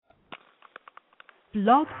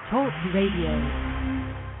Blog Talk Radio.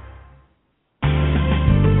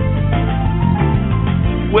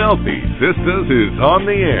 Wealthy Sistas is on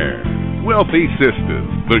the air. Wealthy Sistas,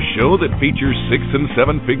 the show that features 6- and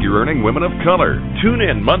 7-figure earning women of color. Tune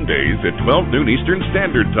in Mondays at 12 noon Eastern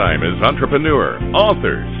Standard Time as entrepreneur,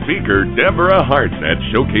 author, speaker Deborah Hartnett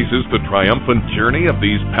showcases the triumphant journey of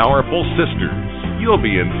these powerful sisters. You'll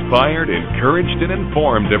be inspired, encouraged, and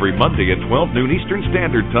informed every Monday at 12 noon Eastern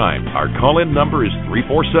Standard Time. Our call-in number is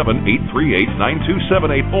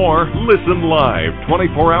 347-838-9278 or listen live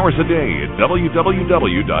 24 hours a day at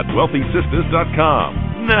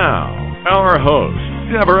www.wealthysistas.com. Now, our host,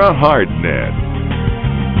 Deborah Hartnett.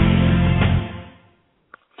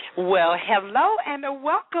 Well, hello and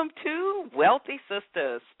welcome to Wealthy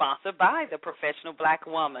Sistas, sponsored by the Professional Black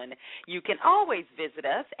Woman. You can always visit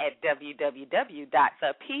us at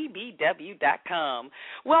www.thepbw.com.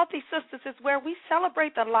 Wealthy Sistas is where we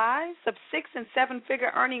celebrate the lives of 6- and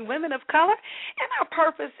 7-figure earning women of color, and our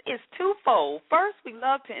purpose is twofold. First, we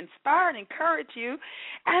love to inspire and encourage you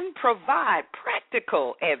and provide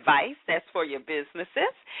practical advice that's for your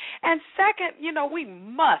businesses. And second, we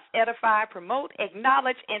must edify, promote,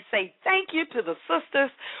 acknowledge, and say thank you to the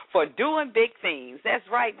sisters for doing big things. That's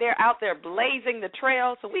right. They're out there blazing the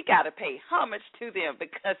trail, so we got to pay homage to them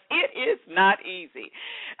because it is not easy.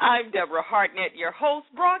 I'm Deborah Hartnett, your host,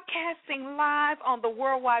 broadcasting live on the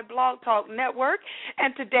Worldwide Blog Talk Network,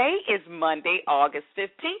 and today is Monday, August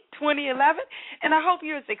 15th, 2011, and I hope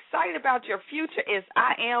you're as excited about your future as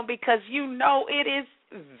I am because you know it is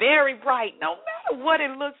very bright, no matter what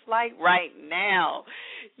it looks like right now.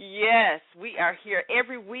 Yes, we are here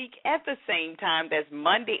every week at the same time. That's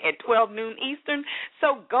Monday at 12 noon Eastern.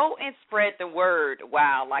 So go and spread the word.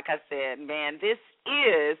 Wow, like I said, man, this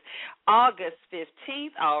is August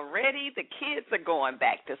 15th already. The kids are going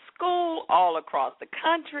back to school all across the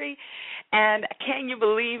country. And can you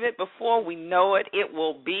believe it? Before we know it, it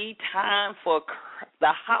will be time for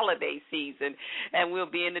the holiday season, and we'll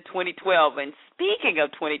be into 2012. And speaking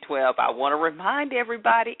of 2012, I want to remind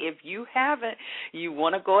everybody, if you haven't, you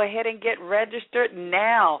want to go ahead and get registered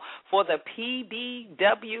now for the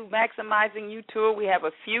PBW Maximizing You Tour. We have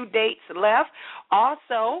a few dates left.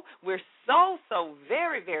 Also, we're so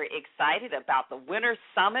very, very excited about the Winter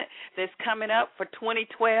Summit that's coming up for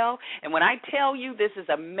 2012. And when I tell you this is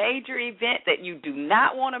a major event that you do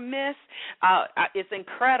not want to miss, it's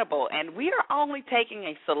incredible. And we are only taking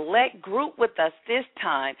a select group with us this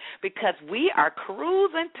time because we are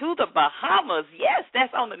cruising to the Bahamas. Yes,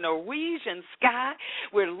 that's on the Norwegian sky.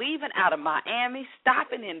 We're leaving out of Miami,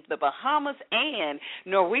 stopping in the Bahamas, and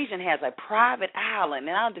Norwegian has a private island.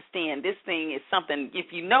 And I understand this thing is something,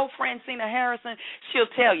 if you know Francina Harrison, she'll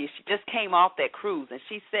tell you. She just came off that cruise, and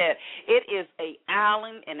she said it is an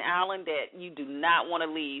island that you do not want to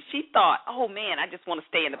leave. She thought, oh, man, I just want to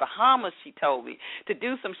stay in the Bahamas, she told me, to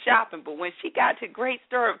do some shopping. But when she got to Great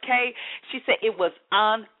Stirrup Cay, she said it was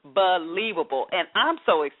unbelievable. And I'm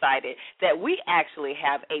so excited that we actually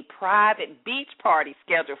have a private beach party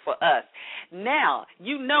scheduled for us. Now,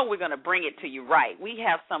 you know we're going to bring it to you right. We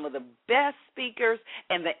have some of the best speakers,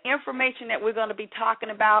 and the information that we're going to be talking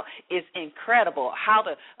about is incredible. How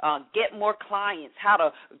to get more clients, how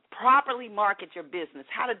to properly market your business,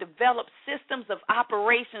 how to develop systems of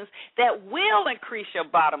operations that will increase your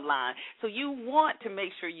bottom line. So you want to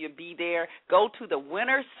make sure you be there. Go to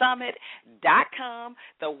thewinnersummit.com,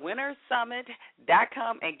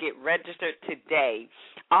 thewinnersummit.com, and get registered today.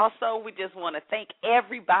 Also, we just want to thank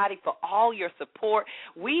everybody for all your support.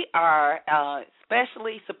 We are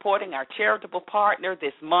especially supporting our charitable partner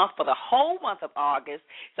this month for the whole month of August.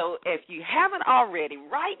 So if you haven't already,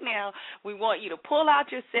 right now, we want you to pull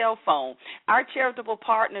out your cell phone. Our charitable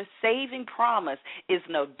partner, Saving Promise, is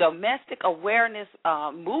a domestic awareness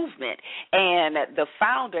movement. And the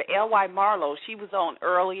founder, L.Y. Marlowe, she was on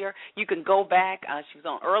earlier. You can go back. She was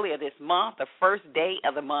on earlier this month, the first day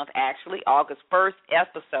of the month, actually, August 1st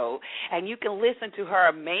episode. And you can listen to her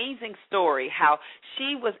amazing story, how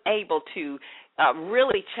she was able to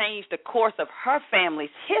really changed the course of her family's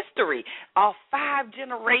history of 5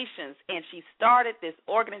 generations, and she started this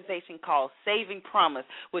organization called Saving Promise,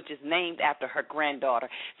 which is named after her granddaughter.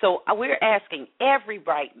 So we're asking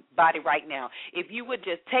everybody right now, if you would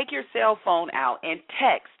just take your cell phone out and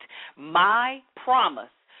text My Promise,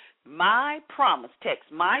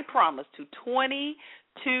 text My Promise to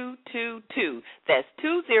 20222. That's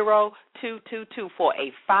 20222 for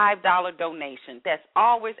a $5 donation. That's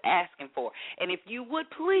all we're asking for. And if you would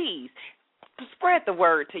please spread the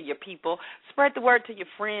word to your people. Spread the word to your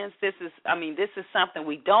friends. This is something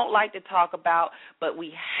we don't like to talk about, but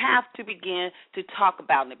we have to begin to talk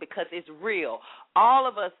about it because it's real. all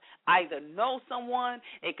of us either know someone,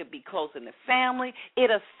 it could be close in the family.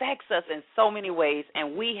 It affects us in so many ways,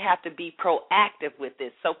 and we have to be proactive with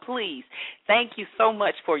this. So please, thank you so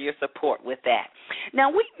much for your support with that.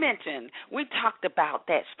 Now, we talked about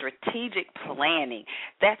that strategic planning.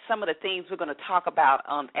 That's some of the things we're going to talk about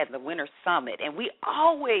at the Winter Summit, and we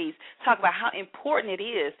always talk about how important it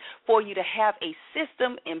is for you to have a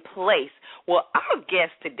system in place. Well, our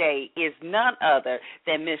guest today is none other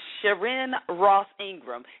than Miss Sherrin Ross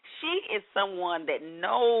Ingram. She is someone that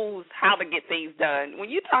knows how to get things done. When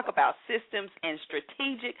you talk about systems and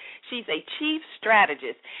strategic, she's a chief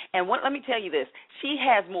strategist. And let me tell you this, she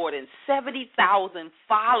has more than 70,000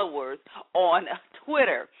 followers on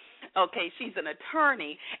Twitter. Okay, she's an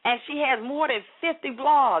attorney, and she has more than 50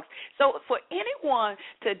 blogs. So for anyone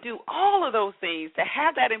to do all of those things, to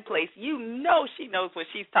have that in place, you know she knows what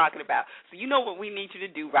she's talking about. So you know what we need you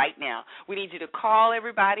to do right now. We need you to call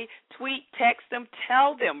everybody, tweet, text them,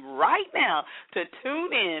 tell them right now to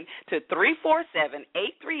tune in to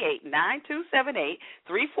 347-838-9278,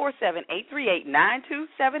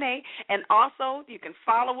 347-838-9278, and also you can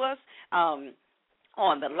follow us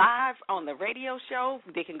on the radio show.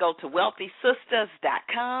 They can go to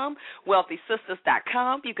wealthysistas.com,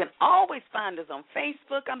 wealthysistas.com. You can always find us on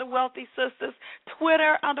Facebook under Wealthy Sistas,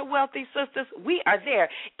 Twitter under Wealthy Sistas. We are there.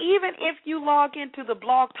 Even if you log into the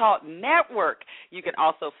Blog Talk Network, you can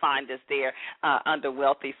also find us there under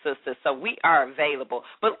Wealthy Sistas. So we are available.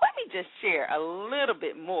 But let me just share a little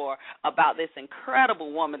bit more about this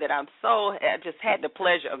incredible woman that I just had the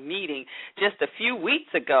pleasure of meeting just a few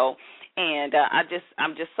weeks ago. And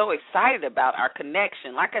I'm just so excited about our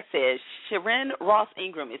connection. Like I said, Sherrin Ross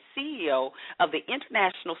Ingram is CEO of the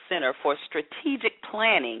International Center for Strategic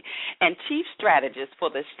Planning and Chief Strategist for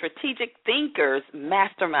the Strategic Thinkers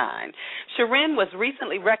Mastermind. Sherrin was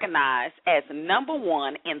recently recognized as number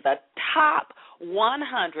one in the top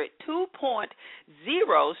 100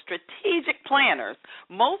 2.0 strategic planners,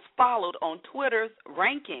 most followed on Twitter's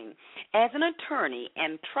ranking. As an attorney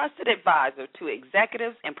and trusted advisor to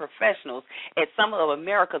executives and professionals at some of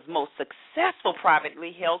America's most successful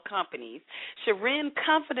privately held companies, Sherrin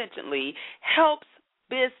confidently helps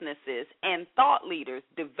businesses and thought leaders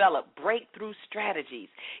develop breakthrough strategies,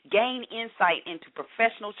 gain insight into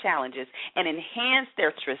professional challenges, and enhance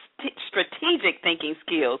their strategic thinking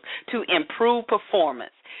skills to improve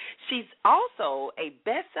performance. She's also a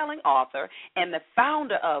best-selling author and the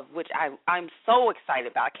founder of, which I'm so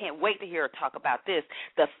excited about, I can't wait to hear her talk about this,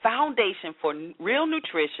 the Foundation for Real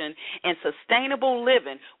Nutrition and Sustainable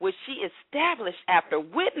Living, which she established after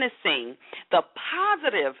witnessing the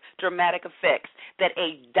positive dramatic effects that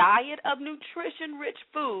a diet of nutrition-rich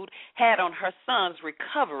food had on her son's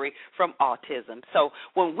recovery from autism. So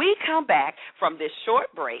when we come back from this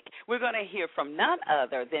short break, we're going to hear from none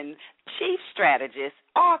other than Chief Strategist,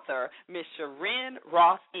 author, Ms. Sherrin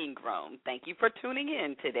Ross Ingram. Thank you for tuning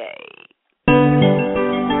in today.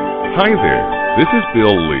 Hi there, this is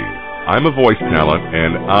Bill Lee. I'm a voice talent,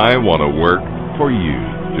 and I want to work for you.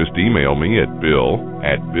 Just email me at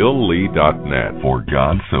bill@billlee.net. For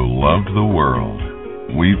God so loved the world.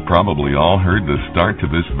 We've probably all heard the start to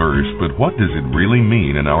this verse, but what does it really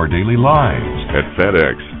mean in our daily lives? At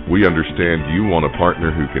FedEx, we understand you want a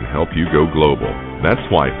partner who can help you go global. That's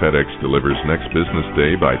why FedEx delivers next business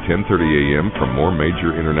day by 10:30 a.m. from more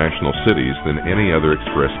major international cities than any other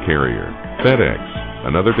express carrier. FedEx,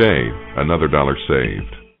 another day, another dollar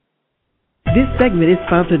saved. This segment is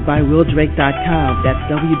sponsored by WillDrake.com. That's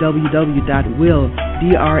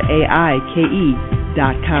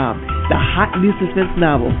www.willdraike.com. The hot new suspense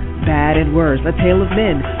novel, Bad and Worse, A Tale of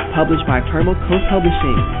Men, published by Permal Coast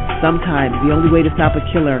Publishing. Sometimes the only way to stop a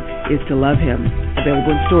killer is to love him.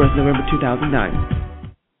 Available in stores November 2009.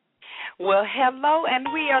 Well, hello, and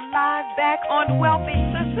we are live back on Wealthy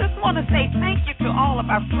Sistas. I want to say thank you to all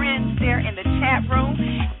of our friends there in the chat room.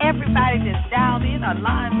 Everybody that's dialed in, our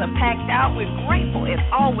lines are packed out. We're grateful, as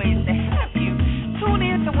always, to have you tune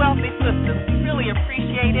in to Wealthy Sistas. We really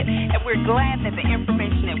appreciate it, and we're glad that the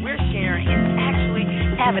information that we're sharing is actually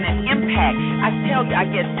having an impact. I tell you, I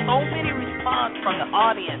get so many responses from the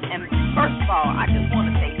audience, and first of all, I just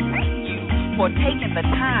want to say thank you for taking the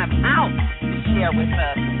time out to share with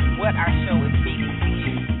us what our show is meaning to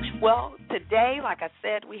you. Well, today, like I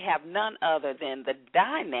said, we have none other than the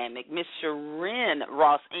dynamic Miss Sherrin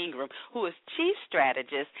Ross Ingram, who is Chief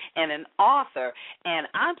Strategist and an author, and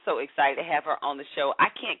I'm so excited to have her on the show. I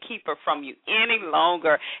can't keep her from you any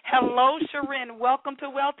longer. Hello, Sherrin. Welcome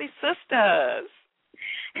to Wealthy Sistas.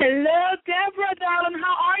 Hello, Deborah, darling.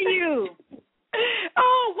 How are you?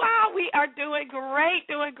 Oh, wow. We are doing great,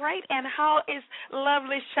 doing great. And how is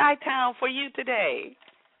lovely Chi-Town for you today?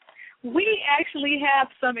 We actually have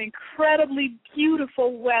some incredibly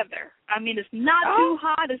beautiful weather. I mean, it's not too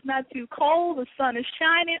hot. It's not too cold. The sun is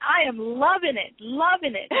shining. I am loving it,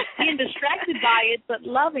 being distracted by it, but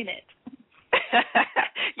loving it.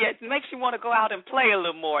 Yeah, it makes you want to go out and play a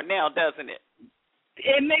little more now, doesn't it?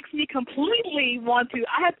 It makes me completely want to.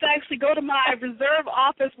 I have to actually go to my reserve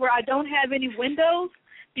office where I don't have any windows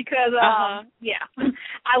because, yeah,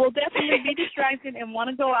 I will definitely be distracted and want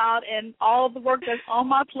to go out, and all of the work that's on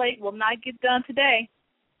my plate will not get done today.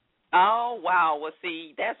 Oh, wow. Well,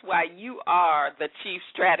 see, that's why you are the chief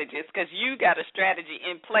strategist, because you got a strategy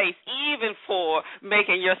in place even for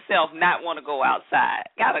making yourself not want to go outside.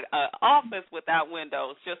 Got an office without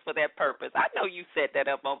windows just for that purpose. I know you set that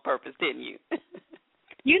up on purpose, didn't you?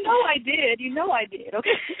 You know I did. Okay.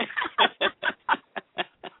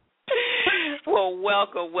 Well,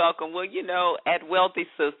 welcome. Well, you know, at Wealthy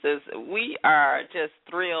Sistas, we are just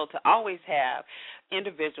thrilled to always have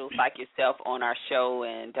individuals like yourself on our show,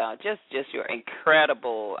 and just your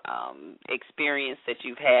incredible experience that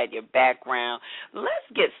you've had, your background. Let's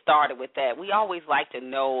get started with that. We always like to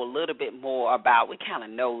know a little bit more about, we kind of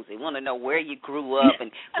nosy, want to know where you grew up, and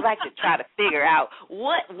we like to try to figure out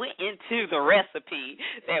what went into the recipe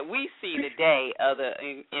that we see today of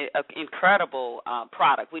the incredible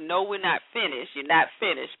product. We know we're not finished, you're not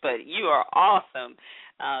finished, but you are awesome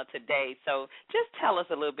today. So just tell us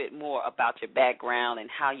a little bit more about your background and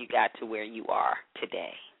how you got to where you are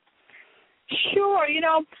today. Sure. You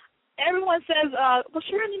know, everyone says, well,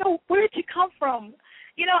 Sherrin, you know, where did you come from?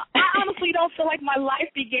 You know, I honestly don't feel like my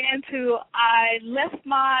life began I left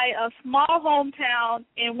my small hometown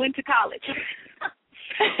and went to college,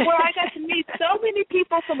 where I got to meet so many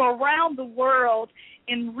people from around the world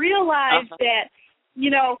and realize that,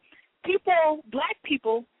 you know, black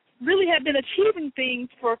people, really have been achieving things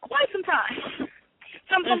for quite some time.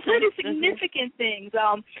 some pretty significant things.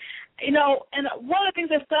 You know, and one of the things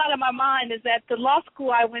that stood out in my mind is that the law school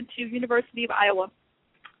I went to, University of Iowa,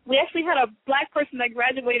 we actually had a black person that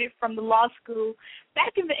graduated from the law school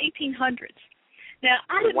back in the 1800s. Now,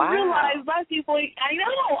 I didn't realize black people, I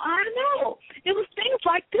know. It was things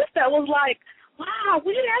like this that was like, wow,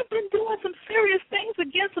 we have been doing some serious things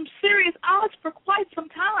against some serious odds for quite some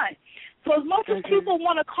time. So as much as people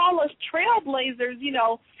want to call us trailblazers, you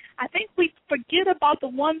know, I think we forget about the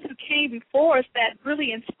ones who came before us that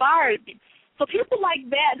really inspired me. So people like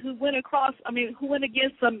that who went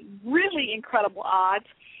against some really incredible odds,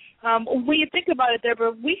 when you think about it,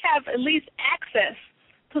 Deborah, we have at least access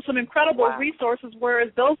to some incredible resources,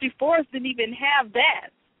 whereas those before us didn't even have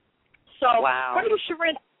that. So,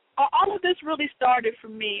 Sherrin, all of this really started for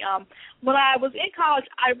me. When I was in college,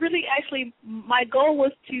 my goal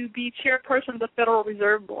was to be chairperson of the Federal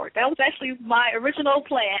Reserve Board. That was actually my original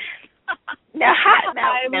plan.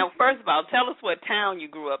 Now, first of all, tell us what town you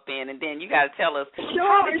grew up in, and then you got to tell us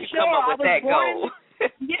how did you come up with that goal.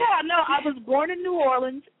 I was born in New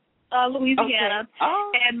Orleans, Louisiana,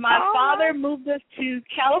 and my father moved us to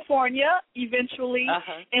California eventually,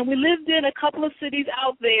 and we lived in a couple of cities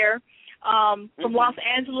out there. From Los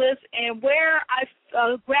Angeles, and where I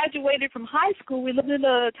graduated from high school, we lived in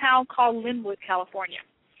a town called Linwood, California.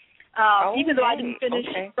 Even though I didn't finish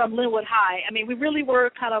from Linwood High, I mean, we really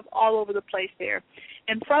were kind of all over the place there.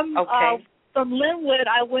 And from Linwood,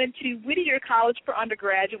 I went to Whittier College for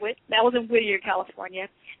undergraduate. That was in Whittier, California,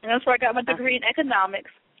 and that's where I got my degree in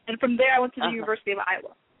economics. And from there, I went to the University of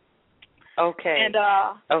Iowa. And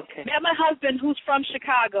met my husband, who's from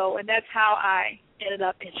Chicago, and that's how I ended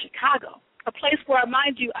up in Chicago, a place where,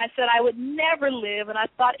 mind you, I said I would never live, and I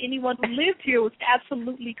thought anyone who lived here was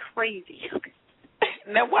absolutely crazy.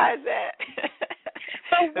 Now, why is that?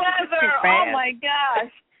 The weather, oh my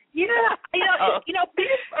gosh. You know, being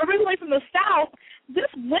originally from the South,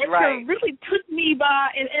 this winter really took me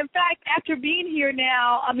by. And in fact, after being here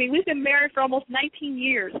now, I mean, we've been married for almost 19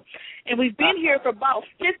 years, and we've been here for about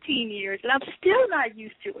 15 years, and I'm still not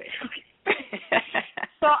used to it.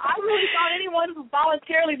 So I really thought anyone who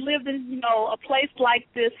voluntarily lived in, you know, a place like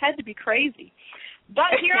this had to be crazy.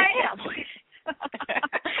 But here I am.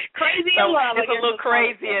 Crazy in love. It's a little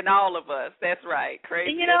crazy in all of us. That's right.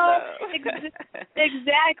 Crazy in love.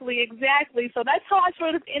 Exactly. So that's how I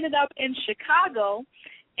sort of ended up in Chicago.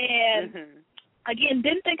 And again,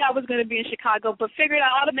 didn't think I was going to be in Chicago, but figured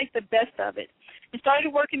I ought to make the best of it. And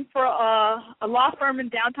started working for a law firm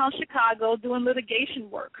in downtown Chicago doing litigation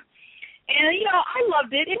work. And, you know, I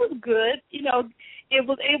loved it. It was good. You know, it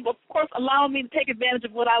was able, of course, allowing me to take advantage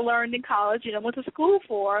of what I learned in college, you know, went to school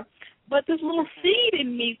for. But this little seed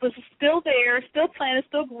in me was still there, still planted,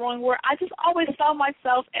 still growing, where I just always saw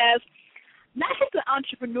myself as not just an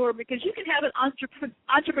entrepreneur, because you can have an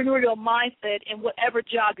entrepreneurial mindset in whatever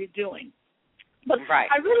job you're doing. But right.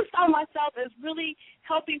 I really saw myself as really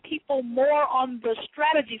helping people more on the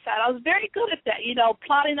strategy side. I was very good at that,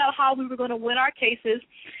 plotting out how we were going to win our cases.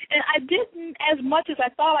 And I didn't, as much as I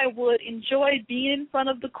thought I would, enjoy being in front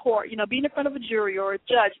of the court, being in front of a jury or a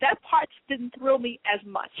judge. That part didn't thrill me as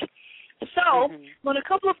much. So when a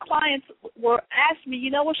couple of clients were asked me,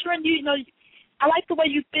 well, Sherrin, I like the way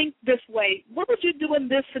you think this way. What would you do in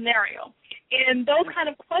this scenario? And those kind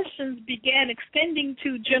of questions began extending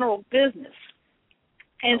to general business.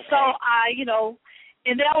 And so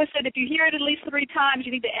and they always said if you hear it at least 3 times,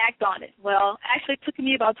 you need to act on it. Well, actually it took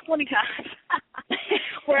me about 20 times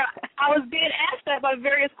where I was being asked that by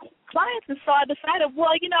various clients, and so I decided,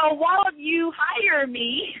 well, why don't you hire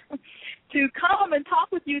me to come and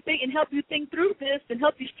talk with you and help you think through this and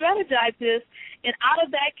help you strategize this. And out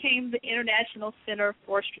of that came the International Center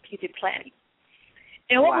for Strategic Planning.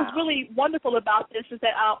 And what was really wonderful about this is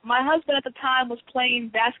that my husband at the time was playing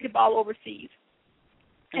basketball overseas.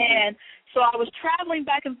 And so I was traveling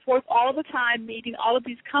back and forth all the time, meeting all of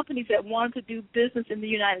these companies that wanted to do business in the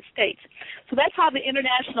United States. So that's how the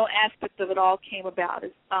international aspect of it all came about,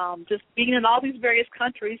 is just being in all these various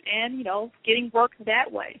countries and, getting work that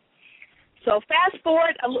way. So fast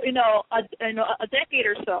forward, a decade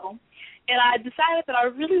or so, and I decided that I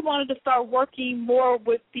really wanted to start working more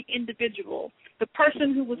with the individual, the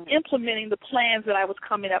person who was implementing the plans that I was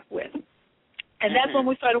coming up with. And that's when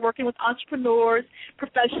we started working with entrepreneurs,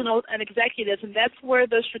 professionals, and executives, and that's where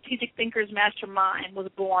the Strategic Thinkers Mastermind was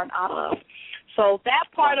born out of. So that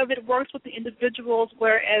part of it works with the individuals,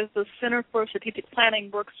 whereas the Center for Strategic Planning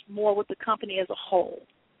works more with the company as a whole.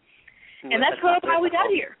 And that's kind of how we got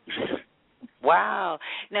here. Wow.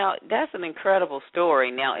 Now, that's an incredible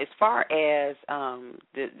story. Now, as far as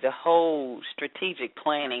the whole strategic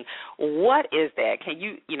planning, what is that? Can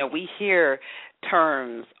you, we hear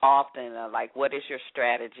terms often like what is your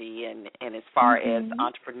strategy, and as far as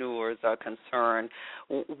entrepreneurs are concerned,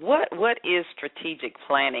 what is strategic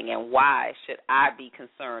planning, and why should I be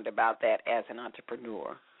concerned about that as an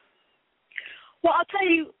entrepreneur? Well, I'll tell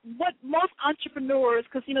you what most entrepreneurs,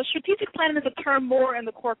 because, strategic planning is a term more in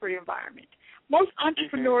the corporate environment. Most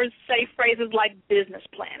entrepreneurs say phrases like business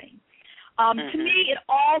planning. To me, it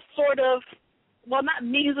all sort of, not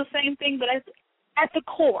means the same thing, but at the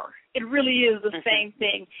core, it really is the same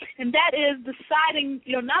thing. And that is deciding,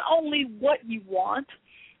 not only what you want,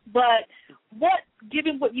 but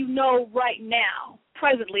given what you know right now,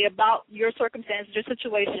 presently, about your circumstances, your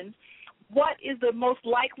situation, what is the most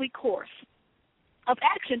likely course of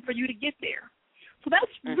action for you to get there. So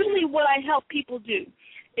that's really what I help people do,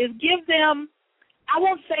 is give them, I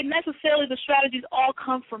won't say necessarily the strategies all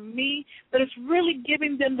come from me, but it's really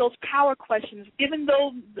giving them those power questions, giving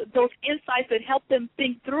those insights that help them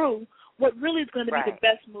think through what really is going to be the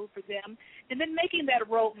best move for them, and then making that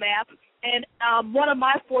roadmap. And one of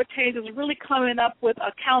my fortes is really coming up with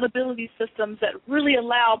accountability systems that really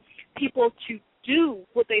allow people to do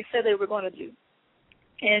what they said they were going to do.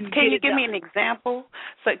 And can you give me an example?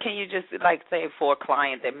 So can you just, say, for a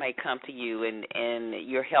client that may come to you and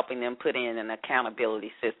you're helping them put in an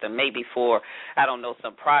accountability system, maybe for,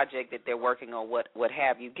 some project that they're working on, what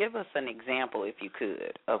have you. Give us an example, if you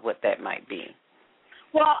could, of what that might be.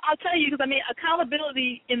 Well, I'll tell you, because,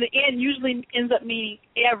 accountability in the end usually ends up meaning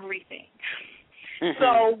everything.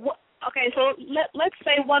 So, let's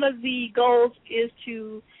say one of the goals is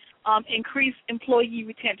to increase employee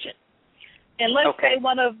retention. And let's say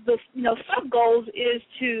one of the sub-goals is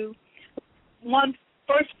to,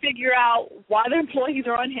 first figure out why the employees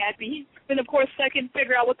are unhappy, then, of course, second,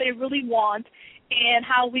 figure out what they really want and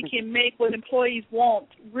how we can make what employees want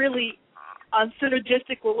really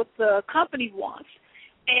synergistic with what the company wants.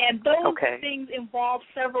 And those things involve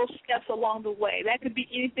several steps along the way. That could be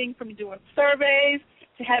anything from doing surveys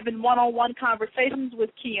to having one-on-one conversations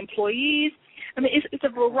with key employees. It's a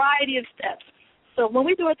variety of steps. So when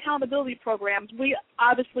we do accountability programs, we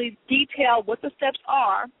obviously detail what the steps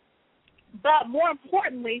are, but more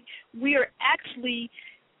importantly, we are actually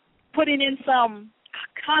putting in some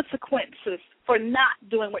consequences for not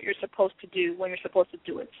doing what you're supposed to do when you're supposed to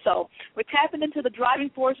do it. So we're tapping into the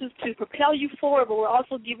driving forces to propel you forward, but we're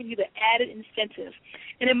also giving you the added incentives.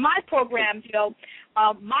 And in my programs,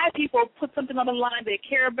 my people put something on the line they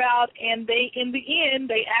care about, and in the end,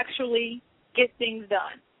 they actually get things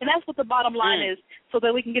done. And that's what the bottom line is, so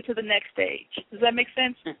that we can get to the next stage. Does that make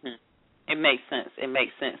sense? It makes sense. It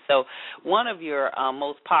makes sense. So one of your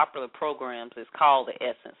most popular programs is called The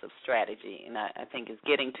Essence of Strategy, and I think it's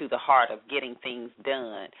getting to the heart of getting things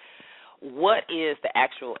done. what is the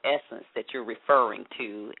actual essence that you're referring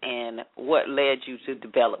to, and what led you to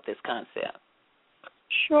develop this concept?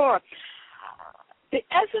 Sure. The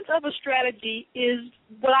essence of a strategy is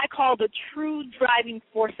what I call the true driving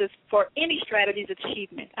forces for any strategy's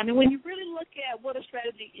achievement. I mean, when you really look at what a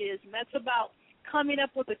strategy is, and that's about coming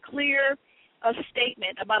up with a clear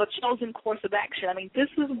statement about a chosen course of action. I mean, this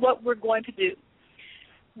is what we're going to do.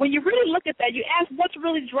 When you really look at that, you ask what's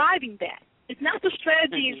really driving that. It's not the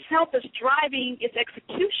strategy itself that's driving its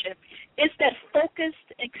execution. It's that focused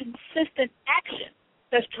and consistent action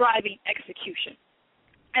that's driving execution.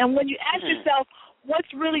 And when you ask yourself,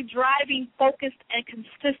 what's really driving focused and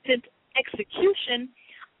consistent execution,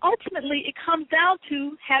 ultimately it comes down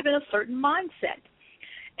to having a certain mindset.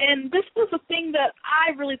 And this was a thing that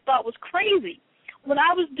I really thought was crazy. When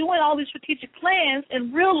I was doing all these strategic plans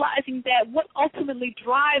and realizing that what ultimately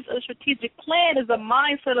drives a strategic plan is the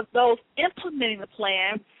mindset of those implementing the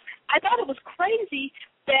plan, I thought it was crazy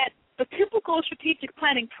that the typical strategic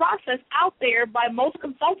planning process out there by most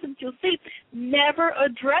consultants you'll see never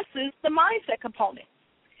addresses the mindset component.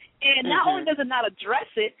 And not only does it not address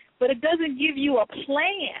it, but it doesn't give you a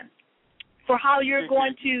plan for how you're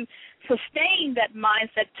going to sustain that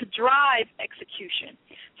mindset to drive execution.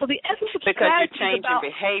 So the essence of because strategy you're changing about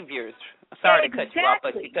behaviors. Sorry to cut you off,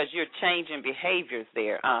 but because you're changing behaviors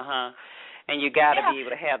there, and you got to be able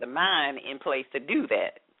to have the mind in place to do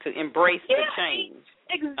that, to embrace the change.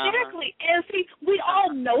 Exactly. And see, we all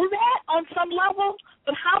know that on some level,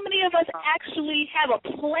 but how many of us actually have a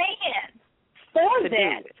plan for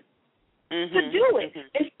that? To do it,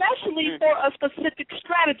 especially for a specific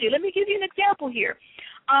strategy. Let me give you an example here.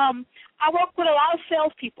 I work with a lot of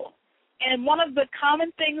salespeople, and one of the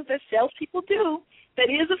common things that salespeople do that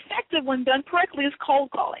is effective when done correctly is cold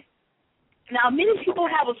calling. Now, many people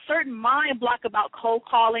have a certain mind block about cold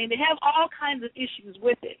calling. They have all kinds of issues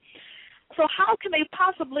with it. So how can they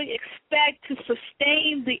possibly expect to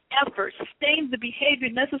sustain the effort, sustain the behavior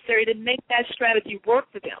necessary to make that strategy work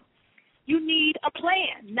for them? You need a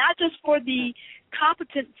plan, not just for the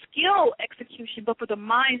competent skill execution, but for the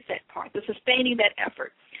mindset part, the sustaining that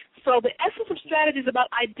effort. So the essence of strategy is about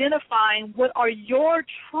identifying what are your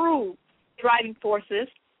true driving forces,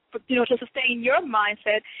 for, to sustain your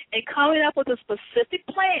mindset, and coming up with a specific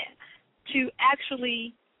plan to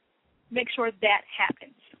actually make sure that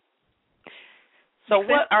happens. So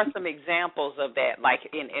what are some examples of that? Like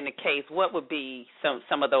in the case, what would be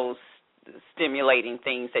some of those stimulating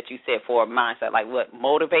things that you said for a mindset? Like what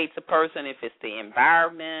motivates a person, if it's the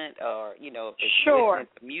environment or, if it's listening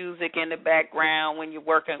to music in the background when you're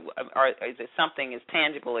working, or is it something as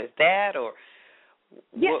tangible as that? Or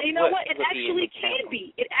yeah, what? It actually can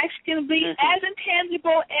be. It actually can be as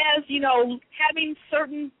intangible as, having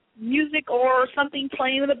certain music or something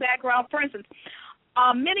playing in the background. For instance,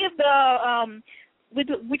 many of the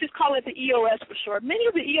we just call it the EOS for short. Many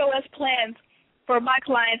of the EOS plans for my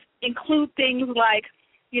clients include things like,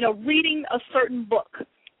 reading a certain book,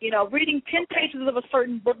 reading 10 pages of a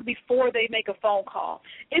certain book before they make a phone call.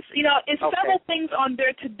 It's several things on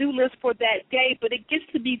their to-do list for that day, but it gets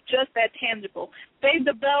to be just that tangible. They've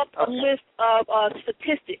developed a list of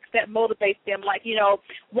statistics that motivate them, like,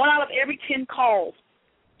 1 out of every 10 calls,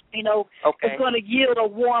 is going to yield a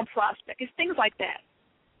warm prospect. It's things like that.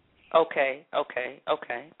 Okay.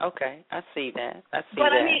 I see that.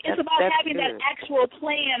 But, I mean, it's about having that actual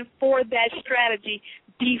plan for that strategy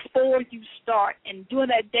before you start and doing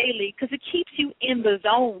that daily, because it keeps you in the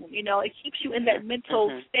zone, It keeps you in that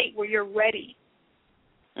mental state where you're ready.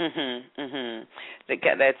 They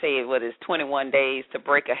say what is 21 days to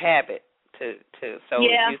break a habit. So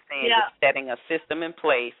you're saying setting a system in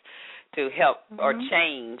place to help or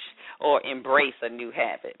change or embrace a new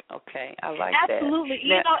habit. Okay, I like that. Absolutely.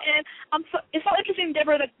 And it's so interesting,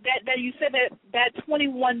 Deborah, that you said that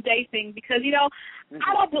 21-day thing, because I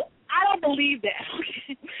don't believe that.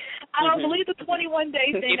 I don't believe the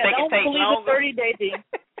 21-day thing. I don't believe the 30-day thing.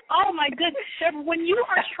 Oh my goodness, Deborah, when you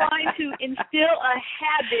are trying to instill a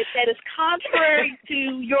habit that is contrary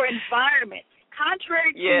to your environment,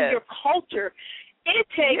 contrary to your culture, it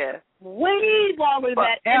takes way longer than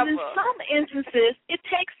that. And in some instances, it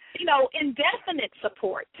takes, indefinite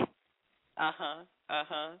support. Especially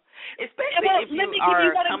if you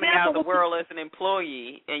are coming out of the world as an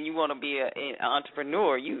employee and you want to be an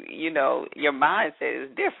entrepreneur, your mindset is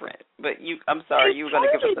different. But I'm sorry, you were going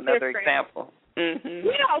to give us another example.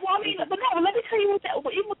 Yeah, well, I mean, but let me tell you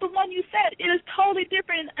even with the one you said, it is totally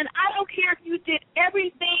different. And I don't care if you did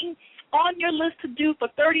everything on your list to do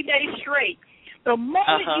for 30 days straight. The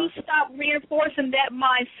moment you stop reinforcing that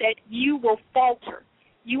mindset, you will falter.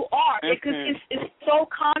 You are, because it's so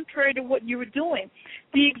contrary to what you were doing.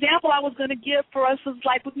 The example I was going to give for us is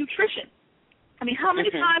like with nutrition. I mean, how many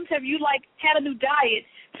times have you, like, had a new diet,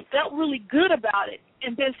 felt really good about it,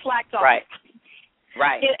 and then slacked off? Right.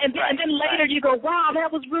 And then later you go, wow,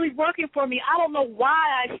 that was really working for me. I don't know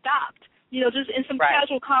why I stopped. You know, just in some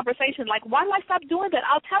casual conversation, like, why did I stop doing that?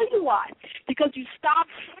 I'll tell you why. Because you stopped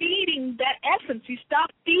feeding that essence. You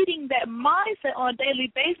stopped feeding that mindset on a daily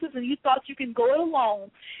basis, and you thought you can go it alone.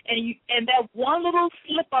 And that one little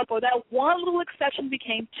slip-up or that one little exception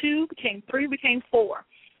became 2, became 3, became 4.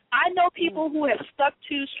 I know people who have stuck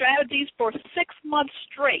to strategies for 6 months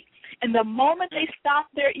straight, and the moment they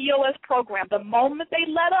stopped their EOS program, the moment they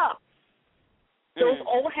let up, those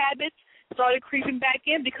old habits started creeping back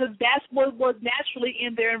in, because that's what was naturally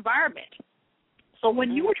in their environment. So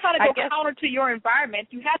when you were trying to go counter to your environment,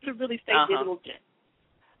 you have to really stay diligent.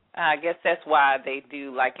 I guess that's why they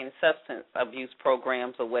do, like in substance abuse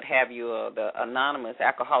programs or what have you, or the Anonymous,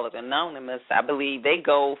 Alcoholics Anonymous, I believe they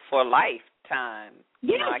go for lifetime.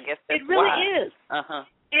 Yes, you know, I guess that's it really why. is.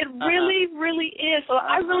 It really, really is. So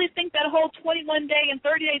I really think that whole 21-day and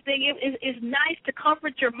 30-day thing is nice to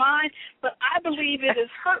comfort your mind, but I believe it has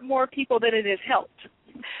hurt more people than it has helped.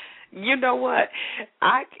 You know what?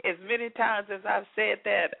 As many times as I've said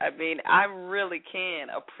that, I mean, I really can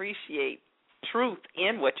appreciate truth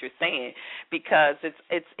in what you're saying, because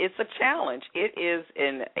it's a challenge. It is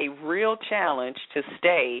a real challenge to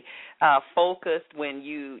stay focused when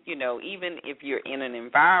you know, even if you're in an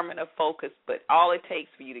environment of focus, but all it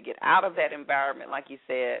takes for you to get out of that environment, like you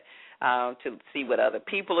said, to see what other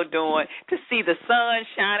people are doing, to see the sun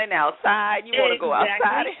shining outside. You want to go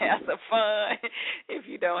outside and have some fun. If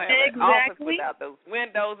you don't have an office without those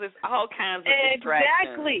windows, it's all kinds of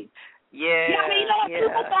distractions. Yeah, I mean, you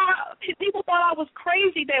know, people thought I was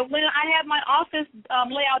crazy that when I had my office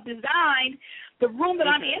layout designed, the room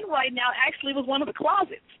that I'm in right now actually was one of the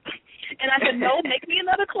closets. And I said, no, make me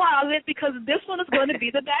another closet, because this one is going to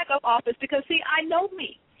be the backup office. Because, see, I know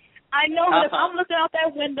me. I know that if I'm looking out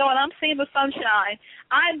that window and I'm seeing the sunshine,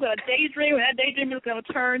 I'm going to daydream, and that daydream is going to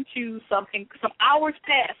turn to some hours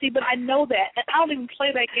past. See, but I know that, and I don't even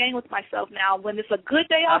play that game with myself now. When it's a good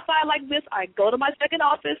day outside like this, I go to my second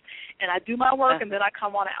office, and I do my work, and then I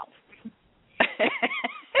come on out.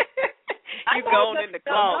 You going in the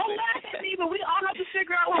closet. Don't laugh at me, but we all have to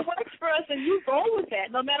figure out what works for us, and you go with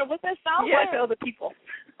that, no matter what that sounds like to other people.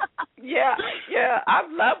 Yeah,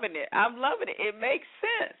 I'm loving it. It makes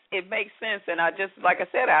sense. And I just, like I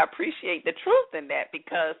said, I appreciate the truth in that,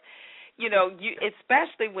 because, you know, you,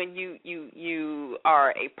 especially when you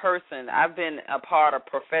are a person. I've been a part of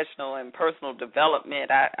professional and personal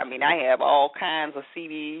development. I mean, I have all kinds of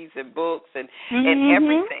CDs and books and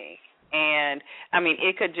everything. And, I mean,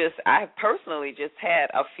 I personally just had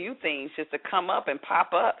a few things just to come up and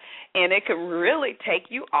pop up, and it could really take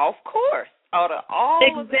you off course out of all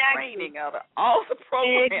of the training, out of all the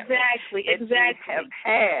programs that you have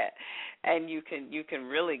had. And you can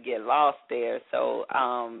really get lost there. So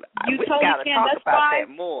we've got to talk about that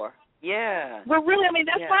more. Yeah. Well, really, I mean,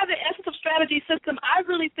 that's why the essence of strategy system, I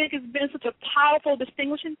really think, has been such a powerful,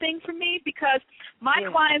 distinguishing thing for me, because my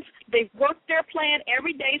clients, they work their plan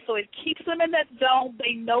every day, so it keeps them in that zone.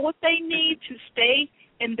 They know what they need to stay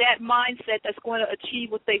in that mindset that's going to achieve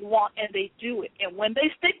what they want, and they do it. And when they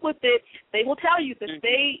stick with it, they will tell you that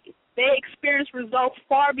they experience results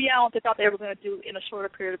far beyond what they thought they were going to do in a shorter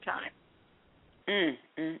period of time.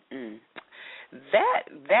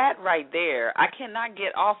 That right there, I cannot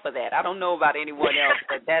get off of that. I don't know about anyone else,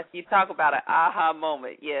 but you talk about an aha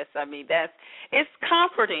moment. Yes, I mean, it's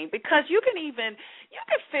comforting, because you can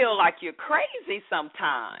feel like you're crazy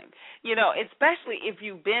sometimes, you know, especially if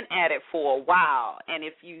you've been at it for a while, and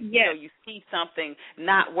if you see something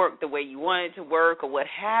not work the way you want it to work or what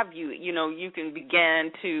have you, you know, you can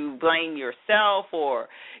begin to blame yourself, or,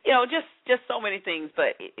 you know, just so many things,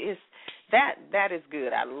 but it's That is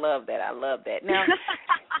good. I love that. Now,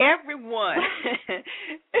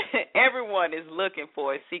 everyone is looking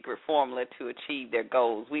for a secret formula to achieve their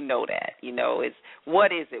goals. We know that. You know,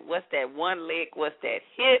 what is it? What's that one lick? What's that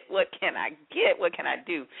hit? What can I get? What can I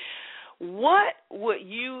do? What would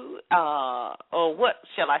you, or what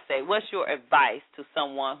shall I say, what's your advice to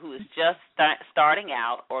someone who is just starting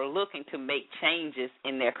out or looking to make changes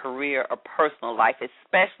in their career or personal life,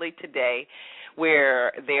 especially today,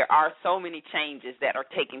 where there are so many changes that are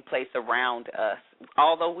taking place around us,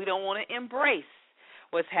 although we don't want to embrace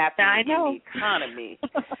what's happening in the economy?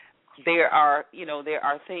 There are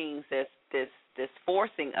things that's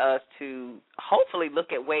forcing us to hopefully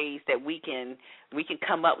look at ways that we can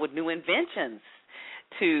come up with new inventions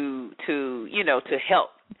to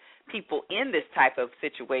help people in this type of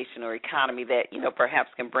situation or economy that, perhaps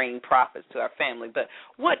can bring profits to our family. But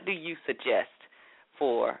what do you suggest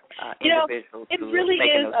for individuals it who really are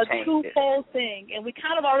making is those a changes? twofold thing, and we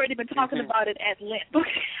kind of already been talking about it at length.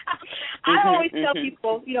 I always tell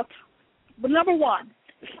people, but number one,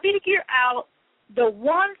 figure out the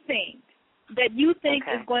one thing that you think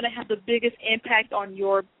is going to have the biggest impact on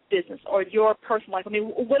your business or your personal life. I mean,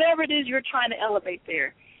 whatever it is you're trying to elevate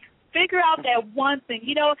there. Figure out that one thing.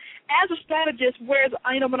 As a strategist, whereas,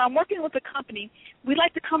 when I'm working with a company, we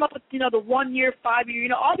like to come up with, the 1 year, 5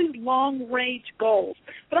 year, all these long-range goals.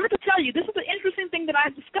 But I have to tell you, this is an interesting thing that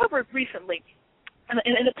I've discovered recently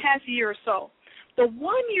in the past year or so. The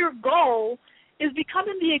 1 year goal is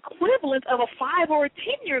becoming the equivalent of a 5 or a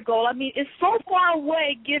 10-year goal. I mean, it's so far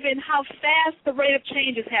away given how fast the rate of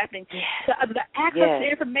change is happening, the access to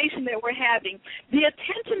information that we're having, the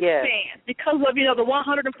attention span because of, the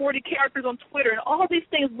 140 characters on Twitter and all these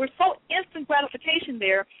things. We're so instant gratification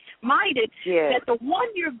there minded that the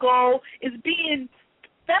 1 year goal is being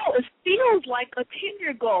it feels like a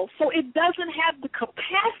 10-year goal. So it doesn't have the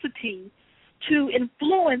capacity to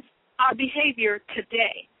influence our behavior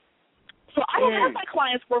today. So I don't have my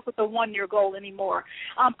clients work with a 1 year goal anymore.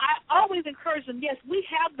 I always encourage them, yes, we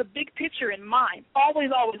have the big picture in mind,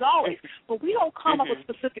 always, always, always, but we don't come up with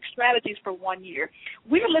specific strategies for 1 year.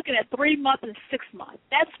 We're looking at 3 months and 6 months.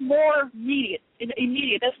 That's more immediate.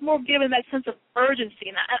 That's more given that sense of urgency.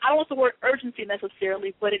 And I don't want the word urgency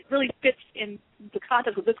necessarily, but it really fits in the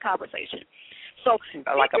context of this conversation. So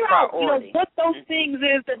like figure a priority. out, what those things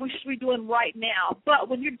is that we should be doing right now. But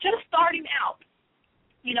when you're just starting out,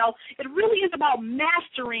 it really is about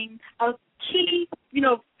mastering a key,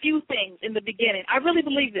 few things in the beginning. I really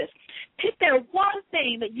believe this. Pick that one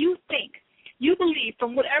thing that you think, you believe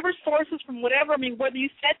from whatever sources, whether you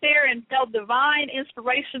sat there and felt divine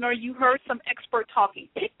inspiration or you heard some expert talking.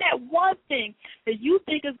 Pick that one thing that you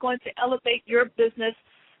think is going to elevate your business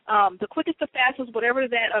the quickest, the fastest, whatever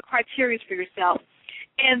that criteria is for yourself.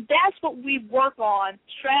 And that's what we work on,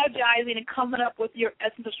 strategizing and coming up with your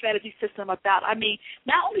Essence of Strategy system about. I mean,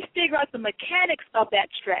 not only figure out the mechanics of that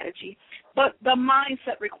strategy, but the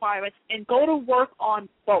mindset requirements, and go to work on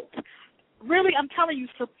both. Really, I'm telling you,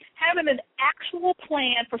 so having an actual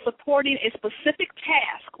plan for supporting a specific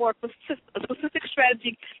task or a specific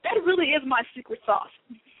strategy, that really is my secret sauce.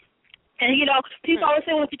 And, people always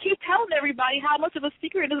say, well, if you keep telling everybody how much of a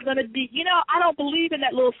secret it is going to be, I don't believe in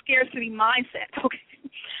that little scarcity mindset. Okay,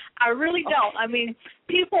 I really don't. I mean,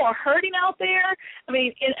 people are hurting out there. I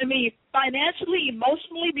mean, financially,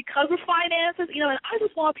 emotionally, because of finances, and I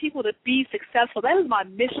just want people to be successful. That is my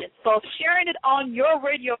mission. So if sharing it on your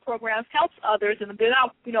radio programs helps others and they're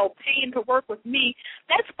not, paying to work with me,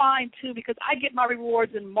 that's fine, too, because I get my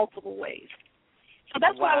rewards in multiple ways. So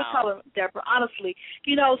that's what I was telling Deborah, honestly.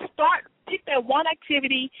 Pick that one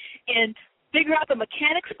activity and figure out the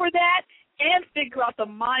mechanics for that and figure out the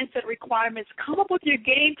mindset requirements. Come up with your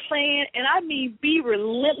game plan, and I mean be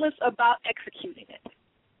relentless about executing it.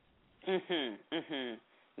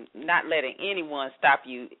 Not letting anyone stop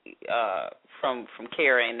you from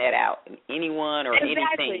carrying that out, anyone or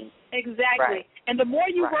anything. Exactly. Right. And the more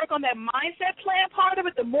you work on that mindset plan part of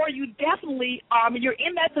it, the more you definitely you're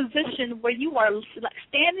in that position where you are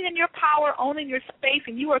standing in your power, owning your space,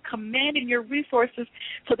 and you are commanding your resources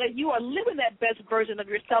so that you are living that best version of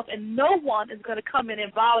yourself, and no one is going to come in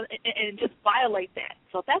and just violate that.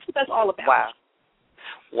 So that's what that's all about.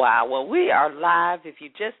 Wow. Well, we are live. If you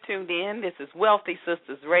just tuned in, this is Wealthy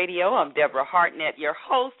Sistas Radio. I'm Deborah Hartnett, your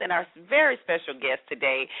host, and our very special guest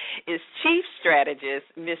today is Chief Strategist,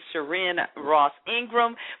 Miss Sherrin Ross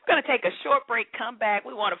Ingram. We're going to take a short break, come back.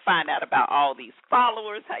 We want to find out about all these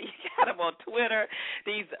followers, how you got them on Twitter,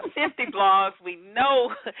 these 50 blogs. We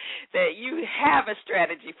know that you have a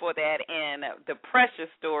strategy for that, and the precious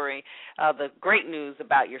story, the great news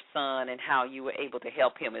about your son and how you were able to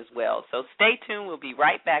help him as well. So stay tuned. We'll be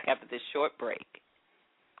right back after this short break.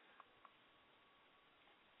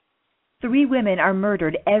 3 women are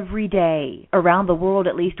murdered every day. Around the world,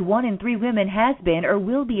 at least 1 in 3 women has been or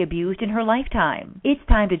will be abused in her lifetime. It's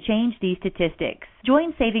time to change these statistics.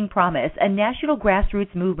 Join Saving Promise, a national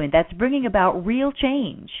grassroots movement that's bringing about real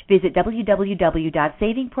change. Visit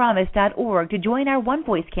www.savingpromise.org to join our One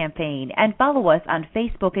Voice campaign and follow us on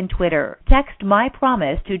Facebook and Twitter. Text My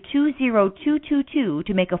Promise to 20222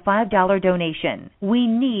 to make a $5 donation. We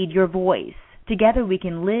need your voice. Together we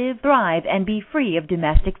can live, thrive, and be free of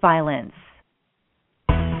domestic violence.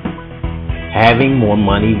 Having more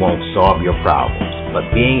money won't solve your problems,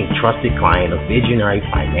 but being a trusted client of Visionary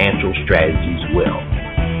Financial Strategies will.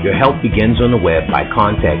 Your help begins on the web by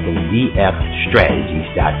contacting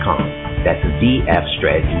vfstrategies.com. That's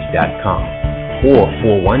thefstrategist.com. Or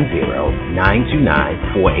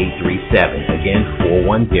 410-929-4837. Again,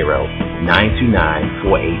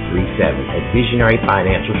 410-929-4837. At Visionary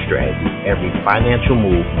Financial Strategy, every financial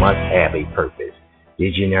move must have a purpose.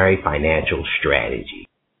 Visionary Financial Strategy.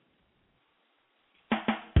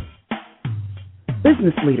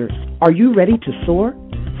 Business leaders, are you ready to soar?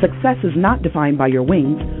 Success is not defined by your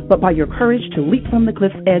wings, but by your courage to leap from the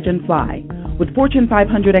cliff's edge and fly. With Fortune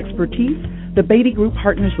 500 expertise, the Beatty Group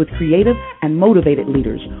partners with creative and motivated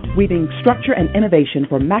leaders, weaving structure and innovation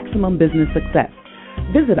for maximum business success.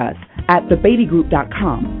 Visit us at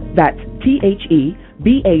thebeattygroup.com. That's THEBATIE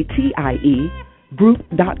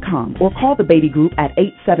group.com, or call the Beatty Group at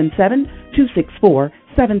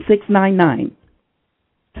 877-264-7699.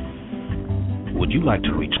 Would you like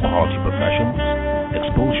to reach quality professionals?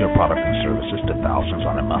 Expose your product and services to thousands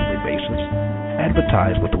on a monthly basis?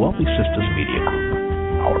 Advertise with the Wealthy Sistas Media Group.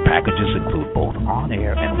 Our packages include both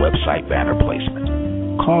on-air and website banner placement.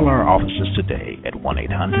 Call our offices today at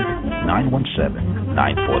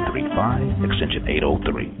 1-800-917-9435, extension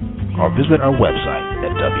 803, or visit our website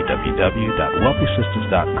at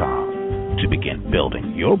www.wealthysistas.com to begin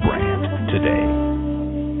building your brand today.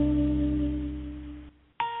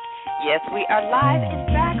 Yes, we are live and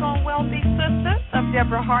back on Wealthy Sistas. I'm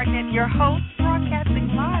Deborah Hartnett, your host, broadcasting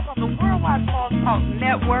live on the Worldwide Blog Talk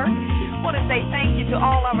Network. I want to say thank you to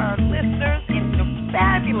all of our listeners and the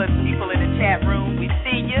fabulous people in the chat room. We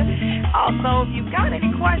see you. Also, if you've got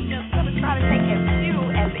any questions, I'm going to try to take a few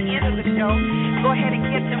at the end of the show. Go ahead and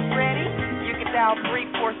get them ready. You can dial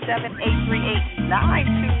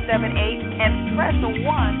 347-838-9278 and press the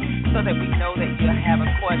 1 so that we know that you have a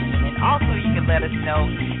question. And also, you can let us know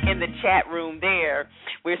in the chat room there.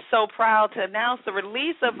 We're so proud to announce the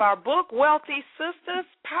release of our book, Wealthy Sistas,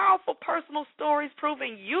 Powerful Personal Stories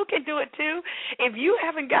Proving You Can Do It Too. If you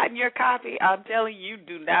haven't gotten your copy, I'm telling you,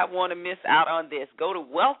 do not want to miss out on this. Go to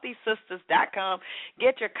wealthysistas.com,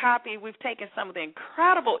 get your copy. We've taken some of the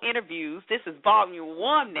incredible interviews. This is volume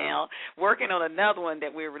 1 now, working on another one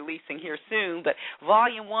that we're releasing here soon. But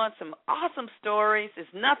volume 1, some awesome stories.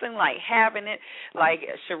 It's nothing like having it, like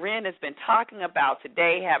Sherrin has been talking about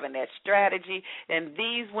today, having that strategy. And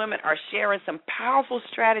these women are sharing some powerful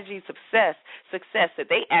strategies of success that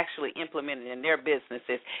they actually implemented in their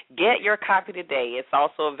businesses. Get your copy today. It's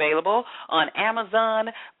also available on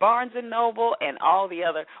Amazon, Barnes & Noble, and all the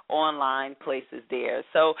other online places there.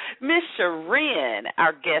 So Miss Sherrin,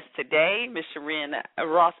 our guest today, Miss Sherrin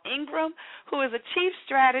Ross Ingram, who is a chief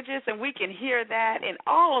strategist, and we can hear that in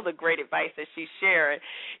all of the great advice that she's sharing.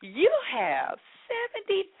 You have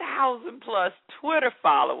 70,000 plus Twitter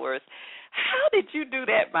followers. How did you do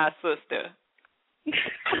that, my sister? It's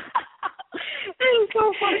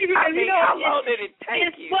so funny because, how long did it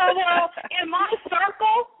take you? Well, in my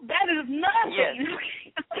circle, that is nothing. Yes.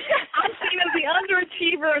 I'm seen as the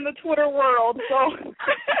underachiever in the Twitter world. So,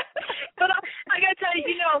 but I got to tell you,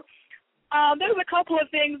 there's a couple of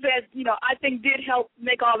things that, I think did help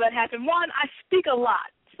make all that happen. One, I speak a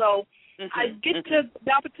lot. So I get to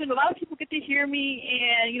the opportunity. A lot of people get to hear me,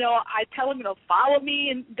 and I tell them, follow me,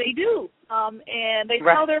 and they do. And they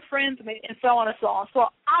tell their friends, and so on and so on.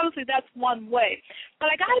 So obviously that's one way. But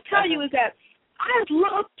I got to tell you is that I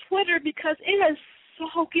love Twitter because it has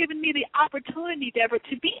so given me the opportunity, Deborah,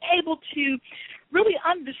 to be able to really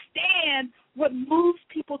understand what moves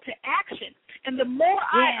people to action. And the more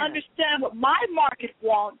I understand what my market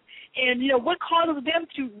wants, and, what causes them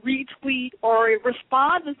to retweet or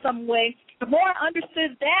respond in some way, the more I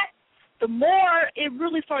understood that, the more it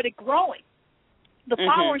really started growing. The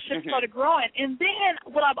followership started growing. And then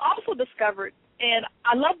what I've also discovered, and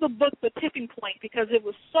I love the book, The Tipping Point, because it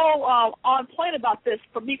was so on point about this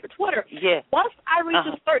for me for Twitter. Yeah. Once I reached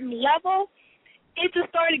a certain level, it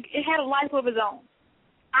had a life of its own.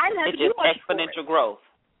 I didn't have to do much exponential growth.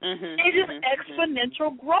 It's just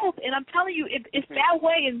exponential growth. And I'm telling you, it's that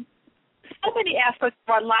way in so many aspects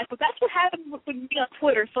of our life, but that's what happened with me on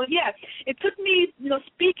Twitter. So, it took me,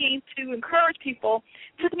 speaking to encourage people.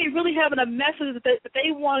 It took me really having a message that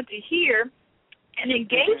they wanted to hear and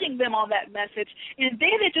engaging them on that message. And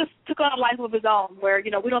then it just took on a life of its own where, we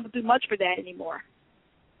don't have to do much for that anymore.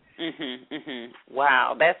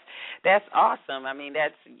 Wow, that's awesome. I mean,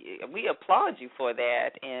 we applaud you for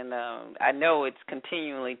that, and I know it's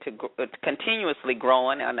continuously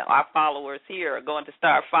growing, and our followers here are going to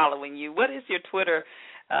start following you. What is your Twitter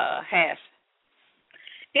hash?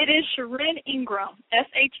 It is Sherrin Ingram,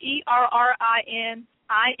 SherrinIngram,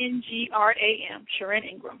 Sherrin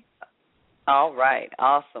Ingram. All right,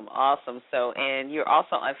 awesome. So, and you're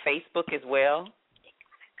also on Facebook as well?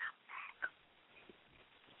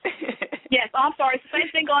 Yes, I'm sorry. Same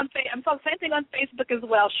thing on Facebook as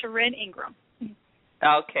well, Sherrin Ingram.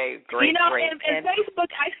 Okay, great, great. And Facebook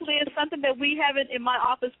actually is something that we haven't in my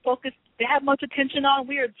office focused that much attention on.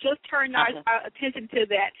 We are just turning our attention to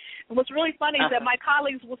that. And what's really funny is that my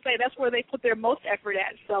colleagues will say that's where they put their most effort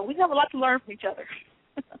at. So we have a lot to learn from each other.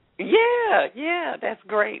 Yeah, that's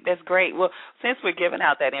great. That's great. Well, since we're giving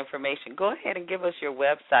out that information, go ahead and give us your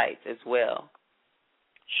websites as well.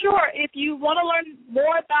 Sure. If you want to learn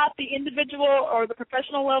more about the individual or the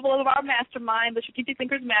professional level of our mastermind, the Strategic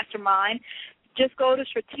Thinkers Mastermind, just go to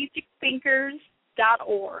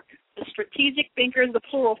strategicthinkers.org. The Strategic Thinkers, the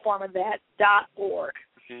plural form of that, .org.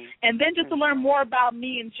 Mm-hmm. And then just to learn more about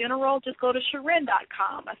me in general, just go to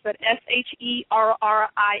Sherrin.com. I said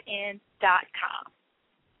SHERRIN.com.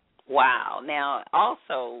 Wow. Now,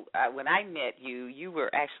 also, when I met you, you were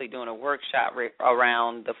actually doing a workshop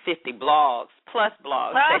around the 50 blogs, plus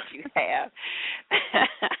blogs that you have.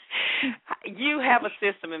 You have a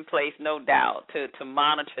system in place, no doubt, to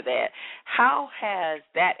monitor that. How has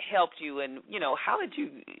that helped you, and, how did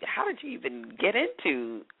you even get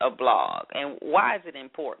into a blog, and why is it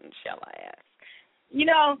important, shall I ask?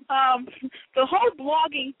 The whole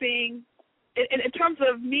blogging thing, in terms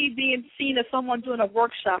of me being seen as someone doing a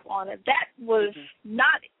workshop on it, that was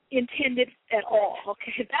not intended at all,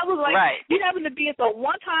 okay? That was like, you happen to be at the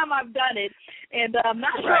one time I've done it, and I'm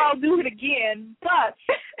not sure I'll do it again, but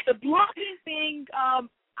the blogging thing,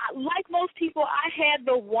 like most people, I had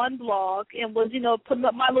the one blog and was, putting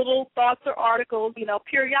up my little thoughts or articles,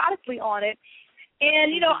 periodically on it,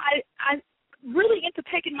 and, I really into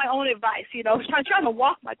taking my own advice, trying to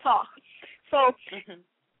walk my talk. So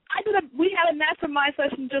we had a mastermind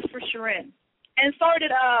session just for Sherrin and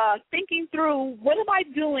started thinking through what am I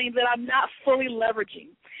doing that I'm not fully leveraging.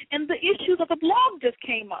 And the issues of the blog just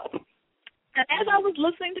came up. And as I was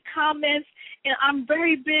listening to comments, and I'm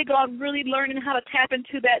very big on really learning how to tap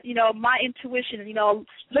into that, my intuition,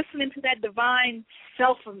 listening to that divine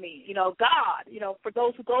self of me, God, for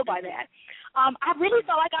those who go by that. I really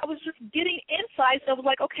felt like I was just getting insights that was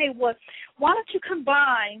like, okay, well, why don't you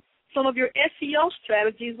combine some of your SEO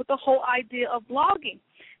strategies with the whole idea of blogging?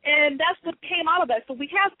 And that's what came out of that. So we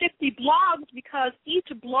have 50 blogs because each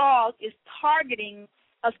blog is targeting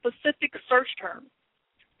a specific search term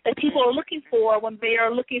that people are looking for when they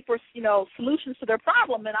are looking for, solutions to their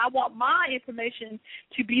problem. And I want my information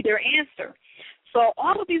to be their answer. So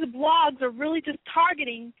all of these blogs are really just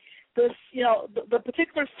targeting this, the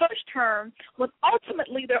particular search term, when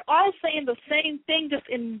ultimately they're all saying the same thing, just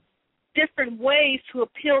in different ways to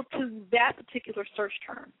appeal to that particular search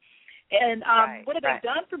term. And what have they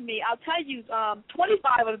done for me? I'll tell you,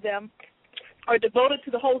 25 of them are devoted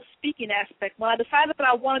to the whole speaking aspect. When I decided that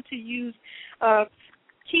I wanted to use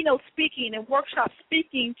keynote speaking and workshop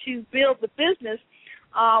speaking to build the business,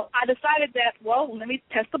 I decided that, let me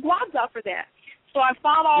test the blogs out for that. So I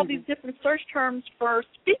found all these different search terms for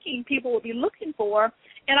speaking people would be looking for,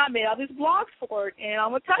 and I made all these blogs for it. And I'm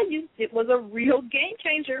going to tell you, it was a real game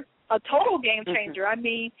changer, a total game changer. I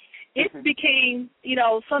mean, it became,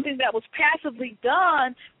 something that was passively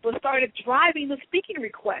done but started driving the speaking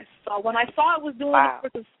requests. So when I saw it was doing it for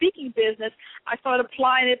the speaking business, I started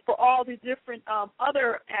applying it for all these different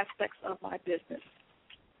other aspects of my business.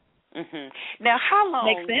 Now, how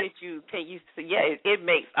long did you? It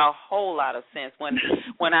makes a whole lot of sense.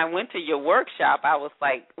 When I went to your workshop, I was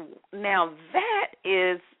like, now that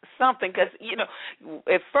is something, because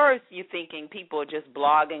at first you're thinking people are just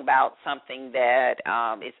blogging about something that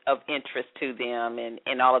is of interest to them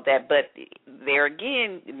and all of that, but there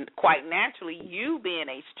again, quite naturally, you being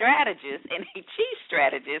a strategist and a chief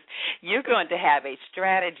strategist, you're going to have a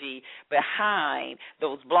strategy behind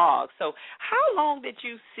those blogs. So how long did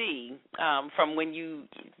you see from when you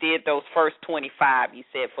did those first 25, you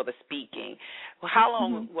said, for the speaking? How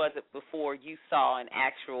long was it before you saw an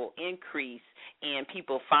actual increase in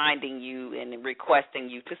people finding you and requesting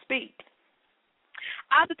you to speak?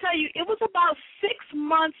 I have to tell you, it was about 6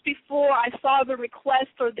 months before I saw the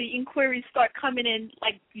requests or the inquiries start coming in,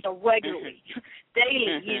 regularly,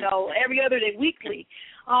 daily, every other day, weekly.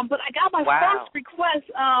 But I got my first request.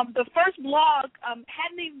 The first blog